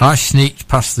situation. I sneaked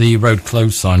past the road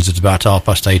closed signs at about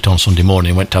 8:30 on Sunday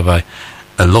morning and went to have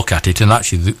a look at it, and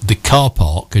actually the car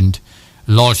park and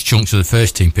large chunks of the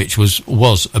first team pitch was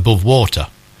above water.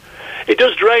 It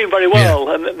does drain very well,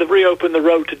 and they've reopened the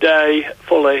road today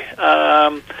fully.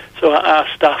 So our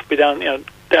staff be down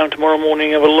tomorrow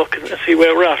morning, have a look and see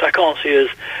where we're at. I can't see us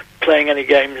playing any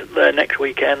games there next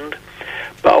weekend,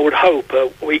 but I would hope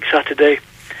a week Saturday.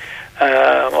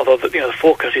 Although the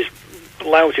forecast is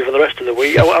lousy for the rest of the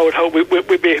week, I would hope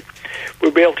we'd be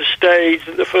able to stage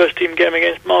the first team game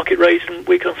against Market Raisin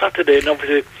week on Saturday, and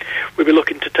obviously we'd be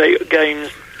looking to take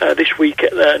games this week,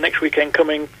 next weekend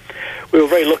coming. We were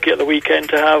very lucky at the weekend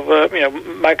to have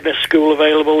Magnus School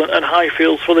available and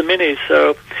Highfields for the minis.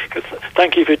 So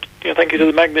thank you to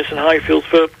the Magnus and Highfields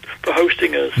for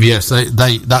hosting us. Yes,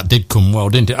 that did come well,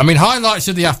 didn't it? I mean, highlights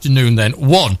of the afternoon then.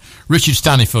 1, Richard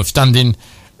Staniforth standing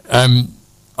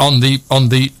on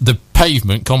the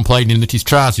pavement complaining that his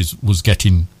trousers was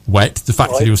getting wet. The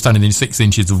fact that he was standing in 6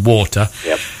 inches of water.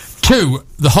 Yep. 2,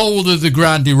 the whole of the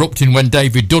ground erupting when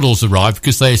David Duddles arrived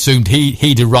because they assumed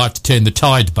he'd arrived to turn the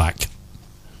tide back.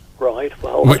 Right,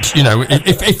 well... Which,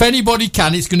 if anybody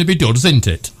can, it's going to be Duddles, isn't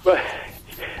it? Well,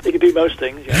 he can do most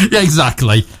things, yeah. Yeah,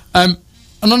 exactly. And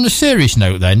on a serious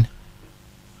note then,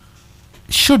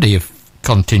 should he have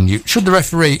continued? Should the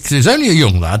referee, because he's only a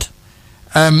young lad,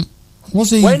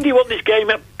 was he... When do you want this game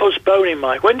postponing,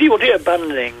 Mike? When do you want it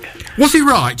abandoning? Was he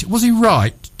right? Was he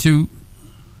right to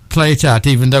play it out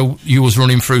even though you was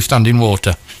running through standing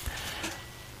water?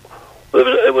 Well,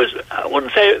 it was. I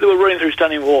wouldn't say they were running through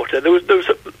standing water. There was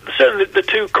certainly the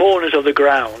 2 corners of the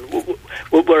ground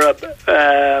were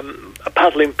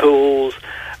paddling pools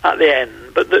at the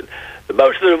end, but the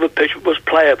most of the other pitch was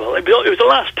playable. It was the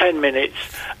last 10 minutes.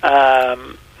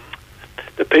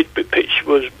 The pitch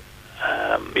was,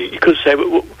 you could say,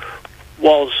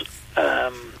 was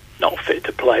not fit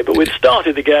to play, but we'd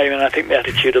started the game, and I think the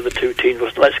attitude of the 2 teams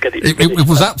was, let's get it. It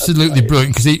was absolutely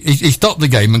brilliant because he stopped the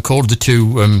game and called the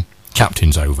 2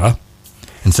 captains over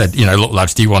and said, look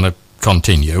lads, do you want to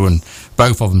continue? And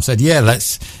both of them said, yeah,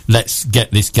 let's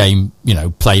get this game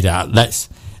played out, let's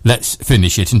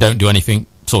finish it and don't do anything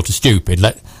sort of stupid,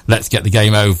 let's get the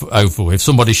game over with.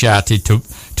 Somebody shouted to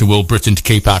Will Britton to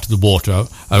keep out of the water,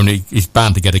 only he's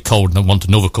bound to get a cold and want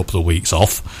another couple of weeks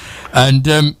off.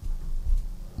 And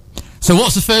so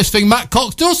what's the first thing Matt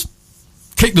Cox does?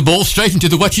 Kick the ball straight into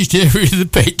the wettest area of the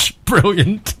pitch.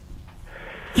 Brilliant.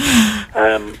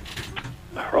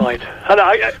 Right.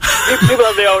 People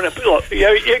have their own. Look,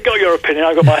 you got your opinion.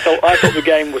 I thought the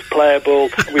game was playable.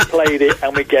 We played it,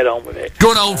 and we get on with it.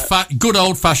 Good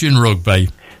old fashioned rugby.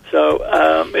 So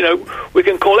we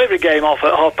can call every game off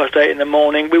at 8:30 in the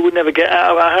morning. We would never get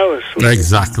out of our house.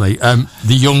 Exactly.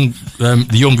 The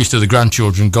youngest of the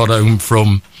grandchildren got home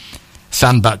from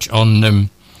Sandbach on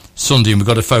Sunday, and we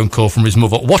got a phone call from his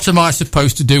mother. What am I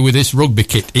supposed to do with this rugby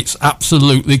kit? It's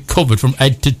absolutely covered from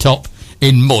head to top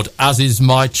in mud, as is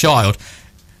my child.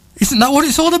 Isn't that what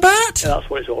it's all about? Yeah, that's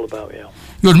what it's all about, yeah.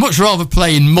 You would much rather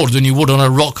play in mud than you would on a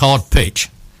rock-hard pitch.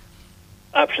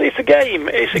 Absolutely, it's a game.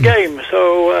 It's a game,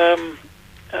 so...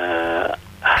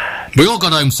 we all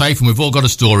got home safe and we've all got a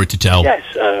story to tell. Yes,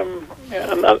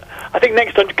 I think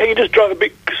next time, can you just drive a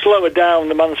bit slower down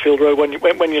the Mansfield Road when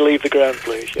you leave the ground,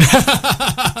 please?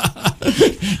 Yeah.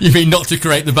 You mean not to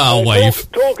create the bow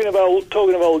wave? Talking of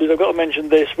oldies, I've got to mention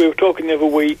this. We were talking the other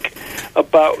week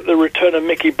about the return of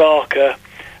Mickey Barker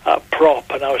at prop,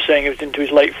 and I was saying he was into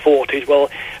his late 40s. Well,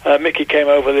 Mickey came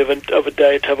over the other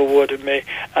day to have a word with me,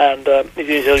 and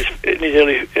he's in his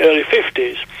early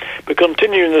 50s. But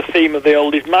continuing the theme of the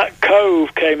oldies, Matt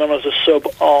Cove came on as a sub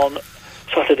on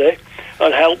Saturday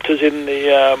and helped us in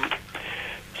the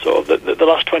sort of the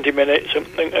last 20 minutes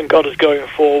and got us going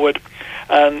forward.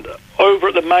 And over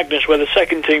at the Magnus, where the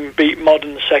second team beat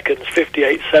Modern seconds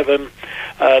 58-7,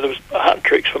 there was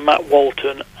hat-tricks for Matt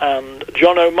Walton and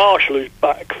John O'Marshall, who's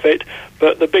back fit.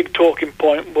 But the big talking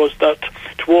point was that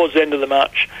towards the end of the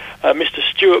match, Mr.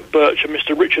 Stuart Birch and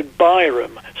Mr. Richard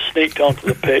Byram sneaked onto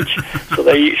the pitch, so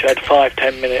they each had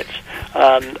 5-10 minutes.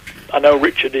 And I know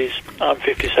Richard I'm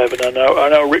 57, I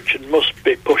know Richard must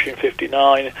be pushing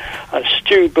 59, and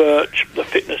Stu Birch, the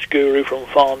fitness guru from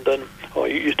Farndon,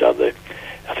 he used to have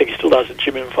I think he still has the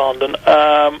gym in Farndon.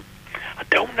 I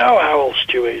don't know how old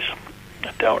Stu is.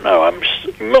 I don't know.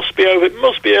 Must be early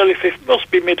 50s,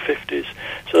 must be mid 50s.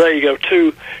 So there you go,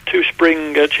 two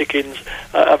spring chickens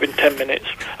having 10 minutes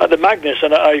at the Magnus,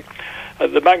 and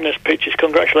the Magnus pitches.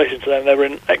 Congratulations to them. They were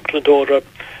in excellent order.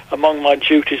 Among my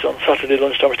duties on Saturday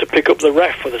lunchtime was to pick up the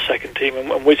ref for the second team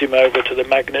and whiz him over to the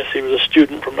Magnus. He was a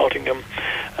student from Nottingham,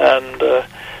 and the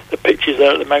pitches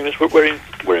there at the Magnus were in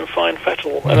fine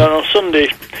fettle. And then on Sunday,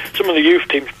 some of the youth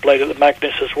teams played at the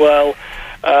Magnus as well.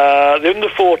 The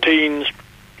under-14s,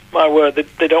 my word,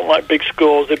 they don't like big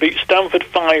scores. They beat Stanford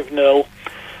 5-0,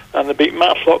 and they beat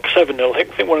Matlock 7-0. I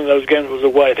think one of those games was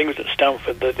away. I think it was at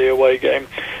Stanford, the away game.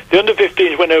 The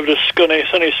under-15s went over to Sunny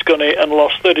Scunny, and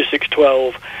lost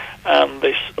 36-12. And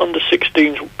the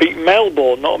under-16s beat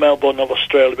Melbourne, not Melbourne of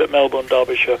Australia, but Melbourne,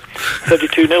 Derbyshire,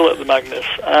 32-0 at the Magnus.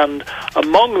 And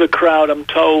among the crowd, I'm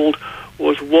told,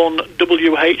 was one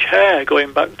W.H. Hare,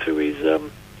 going back to his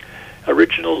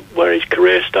original, where his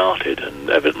career started.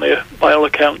 And evidently, by all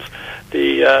accounts,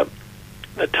 the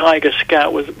Tiger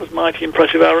Scout was mighty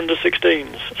impressive, our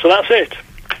under-16s. So that's it.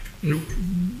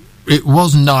 It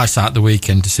was nice at the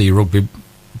weekend to see rugby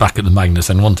back at the Magnus,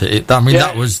 and wanted it. I mean,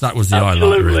 that was the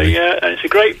highlight, really. Yeah, and it's a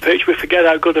great pitch. We forget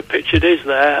how good a pitch it is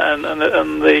there, and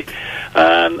the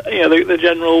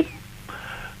general.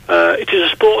 It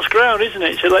is a sports ground, isn't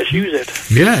it? So let's use it.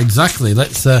 Yeah, exactly.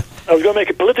 Let's. I was going to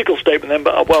make a political statement then,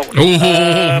 but I won't.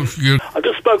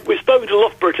 We've spoken to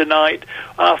Loughborough tonight.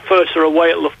 Our first are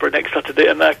away at Loughborough next Saturday,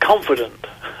 and they're confident.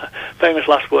 Famous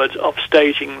last words of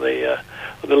staging the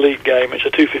league game. It's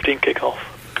a 2:15 kick-off.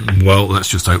 Well, let's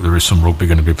just hope there is some rugby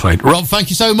going to be played. Rob,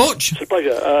 thank you so much. It's a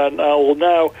pleasure, and I will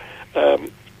now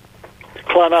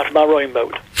climb out of my rowing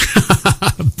boat.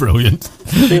 Brilliant.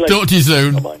 Talk to you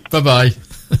soon. Bye-bye.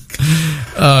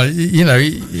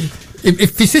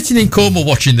 If you're sitting in Cornwall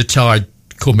watching the tide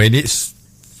come in, it's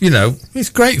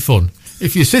great fun.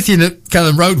 If you're sitting at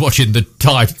Kellam Road watching the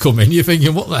tide come in, you're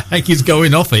thinking, what the heck is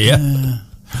going off here?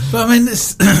 But I mean,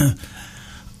 it's...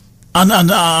 I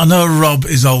know Rob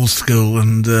is old school,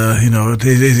 and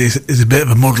he's a bit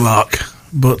of a mudlark.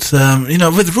 But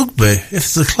with rugby, if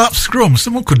it's a clap scrum,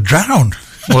 someone could drown.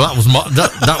 Well, that was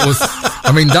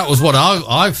what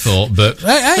I thought. But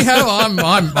hey ho,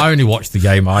 I only watch the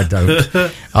game. I don't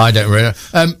really.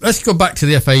 Let's go back to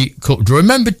the FA Cup draw.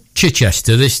 Remember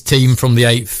Chichester, this team from the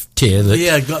 8th tier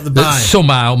that got the bye. That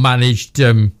somehow managed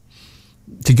to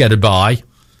get a bye.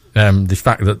 The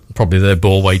fact that probably their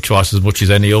ball weighed twice as much as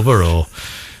any other, or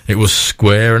it was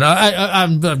square,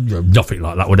 and nothing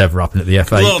like that would ever happen at the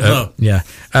FA. Well, no. Yeah.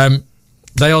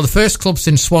 They are the first club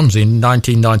since Swansea in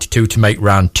 1992 to make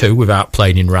round 2 without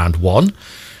playing in round 1.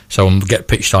 So we'll get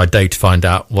pitch side day to find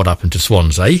out what happened to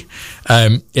Swansea.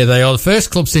 They are the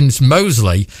first club since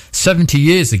Moseley 70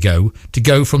 years ago to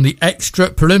go from the extra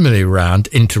preliminary round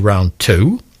into round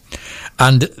 2.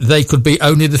 And they could be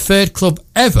only the third club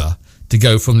ever to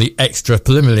go from the extra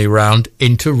preliminary round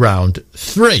into round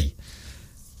 3.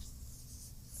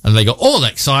 And they got all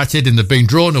excited, and they've been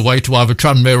drawn away to either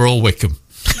Tranmere or Wickham.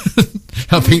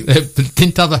 I think they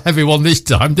didn't have a heavy one this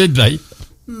time, did they?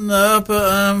 No,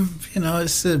 but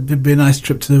it'd be a nice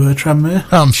trip to Tranmere.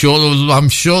 I'm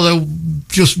sure they're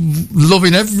just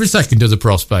loving every second of the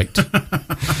prospect.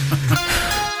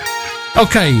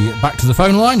 Okay, back to the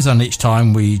phone lines, and each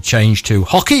time we change to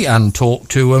hockey and talk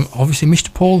to, obviously,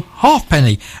 Mr. Paul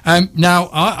Halfpenny. Now,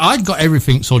 I'd got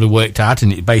everything sort of worked out,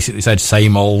 and it basically said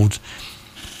same old,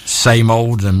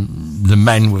 and the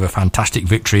men with a fantastic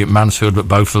victory at Mansfield, but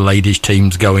both the ladies'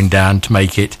 teams going down to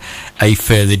make it a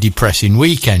fairly depressing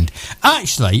weekend.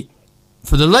 Actually,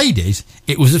 for the ladies,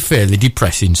 it was a fairly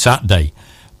depressing Saturday.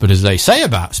 But as they say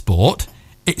about sport,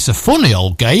 it's a funny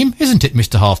old game, isn't it,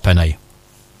 Mr. Halfpenny?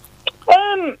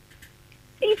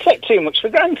 You take too much for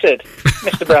granted,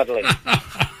 Mr. Bradley.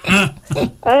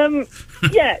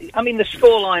 Yeah, I mean, the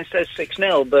scoreline says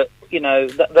 6-0, but, you know,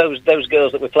 those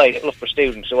girls that we played at Loughborough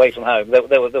Students away from home,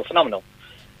 they were phenomenal.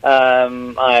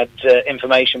 I had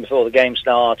information before the game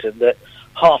started that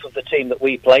half of the team that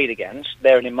we played against,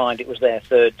 bearing in mind it was their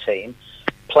third team,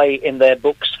 play in their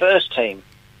books first team.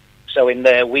 So in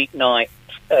their weeknight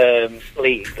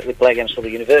league that they play against other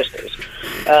universities,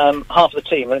 half of the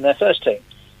team are in their first team.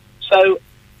 So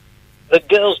the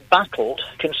girls battled,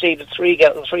 conceded three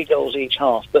goals each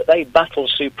half, but they battled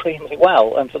supremely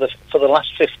well, and for the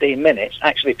last 15 minutes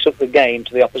actually took the game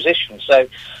to the opposition. So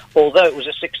although it was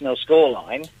a 6-0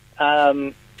 scoreline,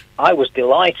 I was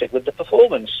delighted with the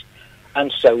performance,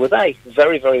 and so were they.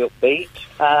 Very, very upbeat,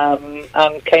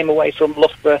 and came away from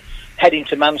Loughborough heading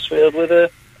to Mansfield with a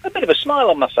bit of a smile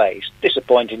on my face.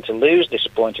 Disappointing to lose,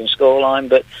 disappointing scoreline,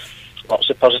 but lots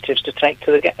of positives to take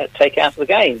out of the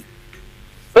game.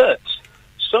 But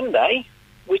Sunday,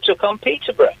 we took on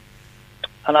Peterborough.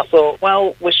 And I thought,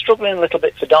 well, we're struggling a little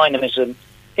bit for dynamism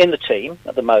in the team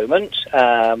at the moment.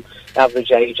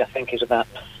 Average age, I think, is about,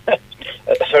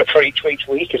 for each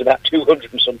week, is about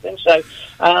 200 and something. So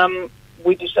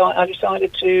I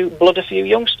decided to blood a few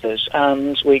youngsters.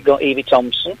 And we got Evie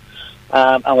Thompson,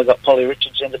 and we got Polly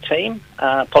Richards in the team.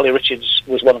 Polly Richards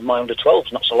was one of my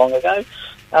under-12s not so long ago.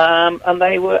 And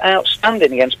they were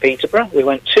outstanding against Peterborough. We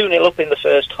went 2-0 up in the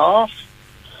first half.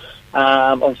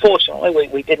 Unfortunately,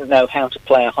 we didn't know how to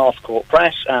play a half-court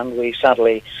press, and we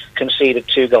sadly conceded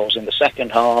 2 goals in the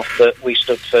second half, but we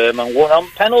stood firm and won on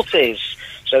penalties.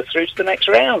 So through to the next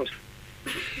round.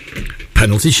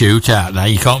 Penalty shootout now.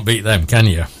 You can't beat them, can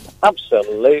you?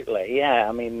 Absolutely, yeah.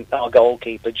 I mean, our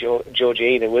goalkeeper,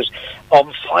 Georgina, was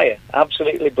on fire.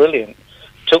 Absolutely brilliant.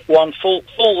 Took one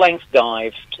full-length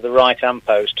dive to the right-hand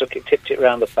post, tipped it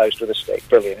round the post with a stick.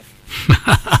 Brilliant.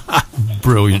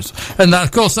 Brilliant. And that,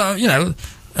 of course, you know,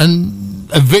 and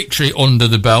a victory under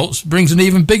the belts brings an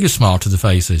even bigger smile to the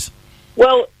faces.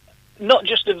 Well, not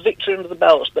just a victory under the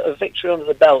belts, but a victory under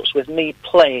the belts with me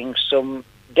playing some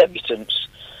debutants,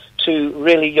 2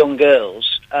 really young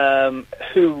girls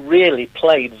who really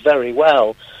played very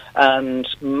well. And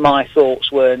my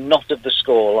thoughts were not of the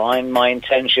scoreline. My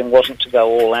intention wasn't to go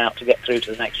all out to get through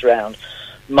to the next round.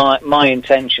 My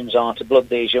intentions are to blood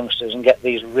these youngsters and get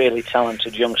these really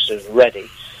talented youngsters ready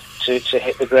to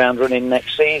hit the ground running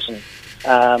next season.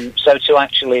 So to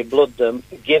actually blood them,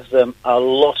 give them a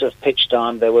lot of pitch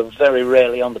time. They were very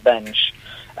rarely on the bench.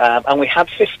 And we had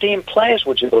 15 players,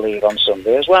 would you believe, on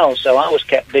Sunday as well. So I was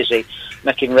kept busy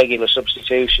making regular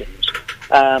substitutions.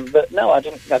 But no, I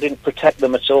didn't protect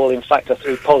them at all. In fact, I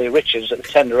threw Polly Richards at the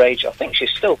tender age, I think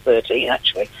she's still 13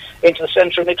 actually, into the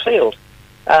centre of midfield.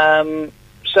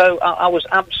 So I was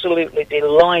absolutely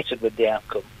delighted with the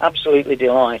outcome. Absolutely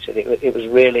delighted. It was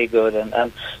really good,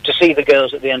 and to see the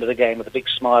girls at the end of the game with a big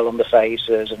smile on their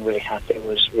faces and really happy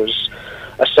was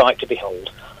a sight to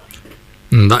behold.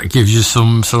 And that gives you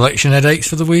some selection headaches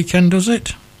for the weekend, does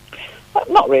it?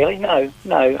 Not really, no.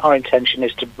 Our intention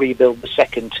is to rebuild the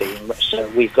second team, so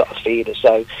we've got a feeder.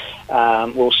 So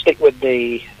we'll stick with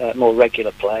the more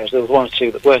regular players. There was 1 or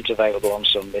 2 that weren't available on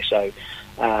Sunday, so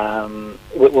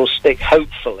we'll stick,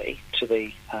 hopefully, to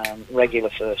the regular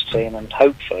first team, and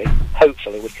hopefully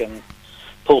we can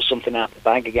pull something out of the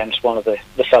bag against one of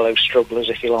the fellow strugglers,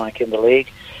 if you like, in the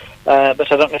league.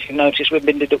 But I don't know if you've noticed, we've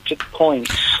been deducted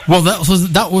points. Well,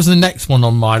 that was the next one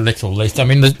on my little list. I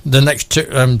mean, the next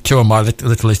 2 on my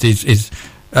little list is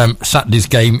Saturday's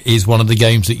game is one of the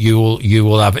games that you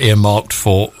will have earmarked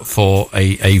for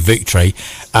a victory,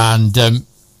 and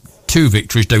 2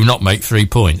 victories do not make 3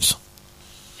 points.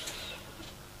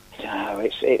 No,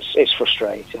 it's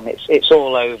frustrating. It's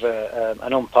all over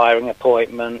an umpiring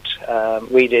appointment.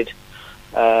 We did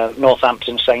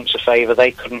Northampton Saints a favour.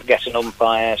 They couldn't get an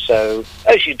umpire, so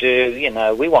as you do, you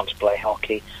know, we want to play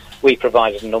hockey. We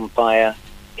provided an umpire.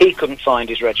 He couldn't find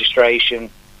his registration.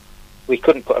 We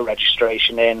couldn't put a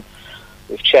registration in.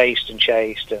 We've chased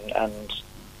and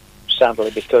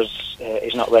sadly, because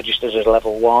he's not registered as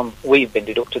level 1, we've been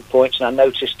deducted points. And I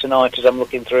noticed tonight as I'm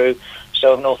looking through,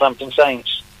 so have Northampton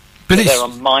Saints. But they're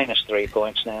on -3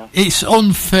 points now. It's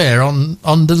unfair on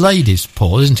the ladies,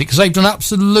 Paul, isn't it? Because they've done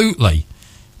absolutely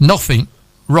nothing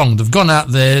wrong. They've gone out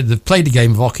there, they've played a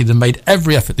game of hockey, they've made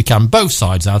every effort they can, both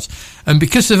sides out, and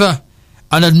because of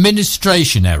an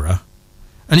administration error,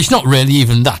 and it's not really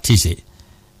even that, is it?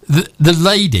 The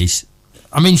ladies,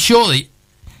 I mean, surely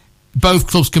both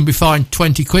clubs can be fined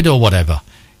 20 quid or whatever.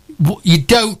 You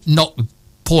don't knock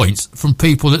points from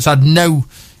people that's had no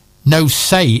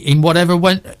say in whatever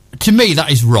went. To me, that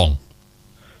is wrong.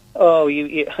 Oh,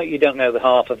 you don't know the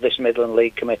half of this Midland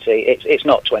League committee. It's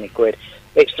not 20 quid.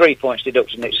 It's 3 points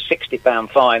deducted and it's £60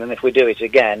 fine, and if we do it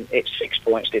again, it's 6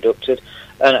 points deducted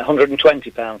and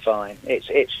 £120 fine.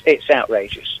 It's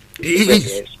outrageous. It really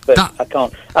is. But I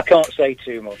can't say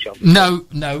too much on it.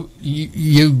 No,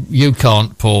 you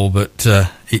can't, Paul. But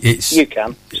it's you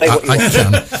can say what you want. I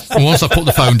can. And once I put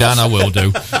the phone down, I will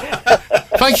do.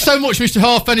 Thank you so much, Mr.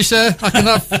 Halfpenny, sir. I can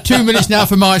have 2 minutes now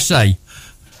for my say.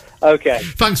 Okay.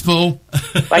 Thanks, Paul.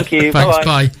 Thank you. Thanks. Bye.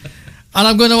 Bye. And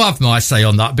I'm going to have my say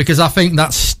on that because I think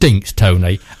that stinks,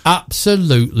 Tony.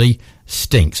 Absolutely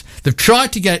stinks. They've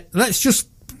tried to get. Let's just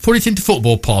put it into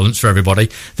football parlance for everybody.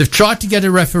 They've tried to get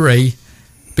a referee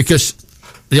because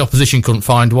the opposition couldn't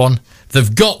find one.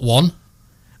 They've got one.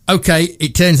 Okay,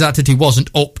 it turns out that he wasn't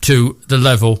up to the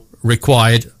level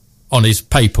required on his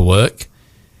paperwork.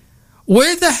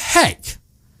 Where the heck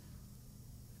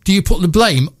do you put the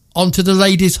blame onto the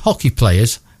ladies' hockey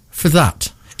players for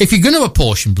that? If you're going to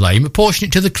apportion blame, apportion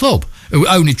it to the club, who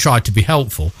only tried to be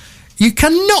helpful. You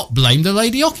cannot blame the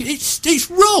lady hockey.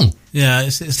 It's wrong. Yeah,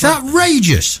 it's like,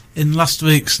 outrageous. In last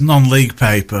week's non-league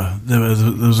paper, there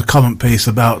was a comment piece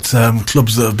about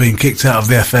clubs that have been kicked out of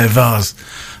the FA Vars,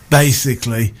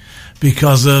 basically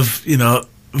because of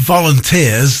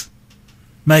volunteers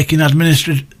making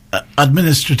administrative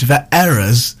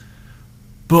errors.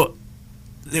 But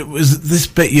it was this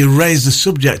bit you raised the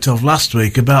subject of last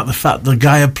week about the fact the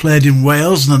guy had played in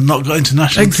Wales and had not got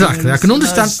international. Exactly, teams. I can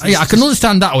understand. I can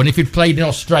understand that one if he'd played in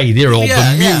Australia or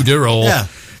Bermuda or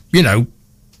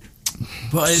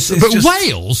But just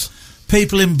Wales,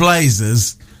 people in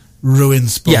blazers ruin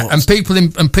sports. Yeah,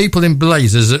 and people in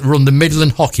blazers that run the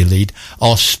Midland Hockey League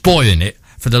are spoiling it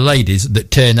for the ladies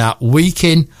that turn out week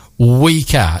in,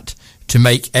 week out to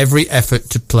make every effort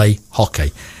to play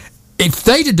hockey. If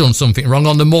they'd have done something wrong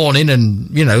on the morning and,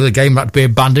 the game had to be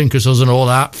abandoned because there was an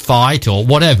all-out fight or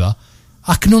whatever,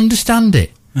 I can understand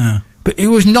it. Yeah. But it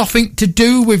was nothing to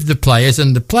do with the players,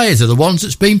 and the players are the ones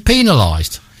that's been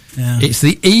penalised. Yeah. It's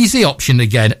the easy option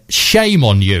again. Shame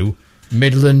on you,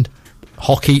 Midland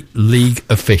Hockey League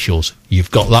officials. You've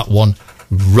got that one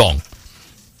wrong.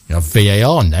 You have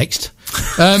VAR next.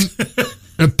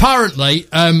 Apparently...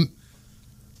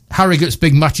 Harrogate's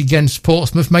big match against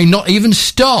Portsmouth may not even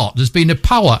start. There's been a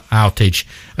power outage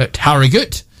at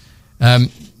Harrogate. The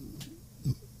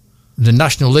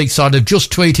National League side have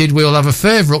just tweeted, we'll have a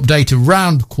further update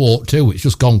around Quart 2, it's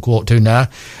just gone Quart 2 now,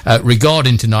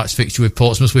 regarding tonight's fixture with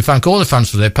Portsmouth. We thank all the fans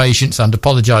for their patience and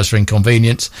apologise for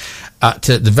inconvenience. At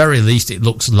the very least, it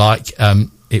looks like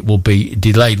it will be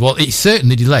delayed. Well, it's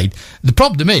certainly delayed. The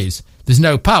problem is there's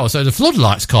no power, so the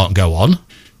floodlights can't go on.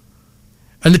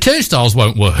 And the turnstiles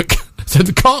won't work, so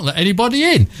they can't let anybody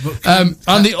in.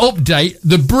 And the update,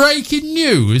 the breaking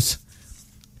news,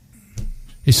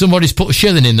 is somebody's put a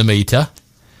shilling in the meter,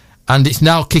 and it's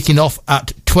now kicking off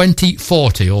at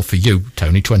 20:40, or for you,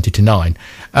 Tony, 20 to 9.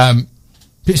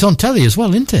 It's on telly as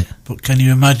well, isn't it? But can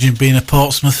you imagine being a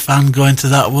Portsmouth fan going to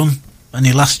that one, and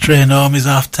your last train home is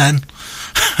 10:30?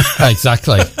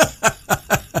 Exactly.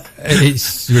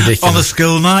 It's ridiculous. On a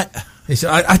school night.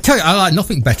 I tell you, I like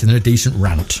nothing better than a decent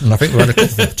rant, and I think we've had a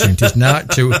couple of opportunities now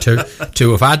to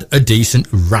have had a decent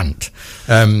rant.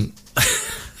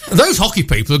 Those hockey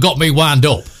people have got me wound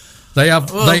up. They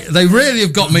have. Well, they really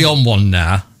have got me on one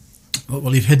now.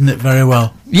 Well, you've hidden it very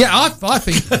well. Yeah, I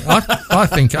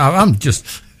think I'm just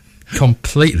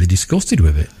completely disgusted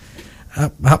with it.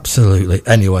 Absolutely.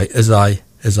 Anyway, as I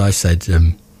said,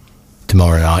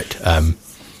 tomorrow night.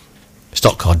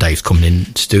 Stockcar Dave's coming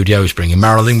in studio. He's bringing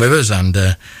Marilyn with us, and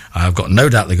I've got no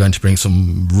doubt they're going to bring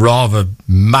some rather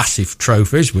massive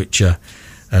trophies, which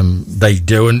they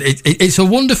do. And it's a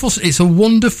wonderful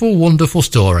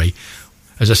story.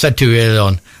 As I said to you earlier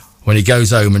on, when he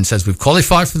goes home and says, we've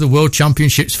qualified for the World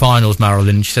Championships finals,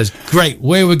 Marilyn, and she says, great,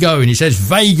 where are we going? He says,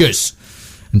 Vegas.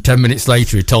 And 10 minutes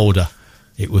later, he told her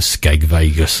it was Skeg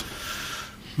Vegas.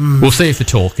 We'll see if they're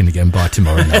talking again by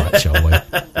tomorrow night, shall we?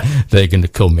 They're going to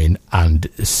come in and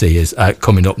see us.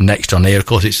 Coming up next on here, of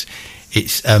course,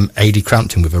 it's Adi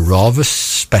Crampton with a rather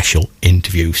special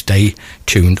interview. Stay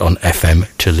tuned on FM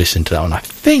to listen to that one. I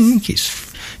think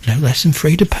it's no less than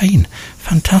Frida Payne.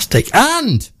 Fantastic.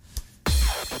 And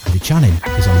Andy Channing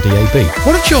is on DAB.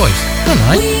 What a choice. All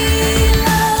right.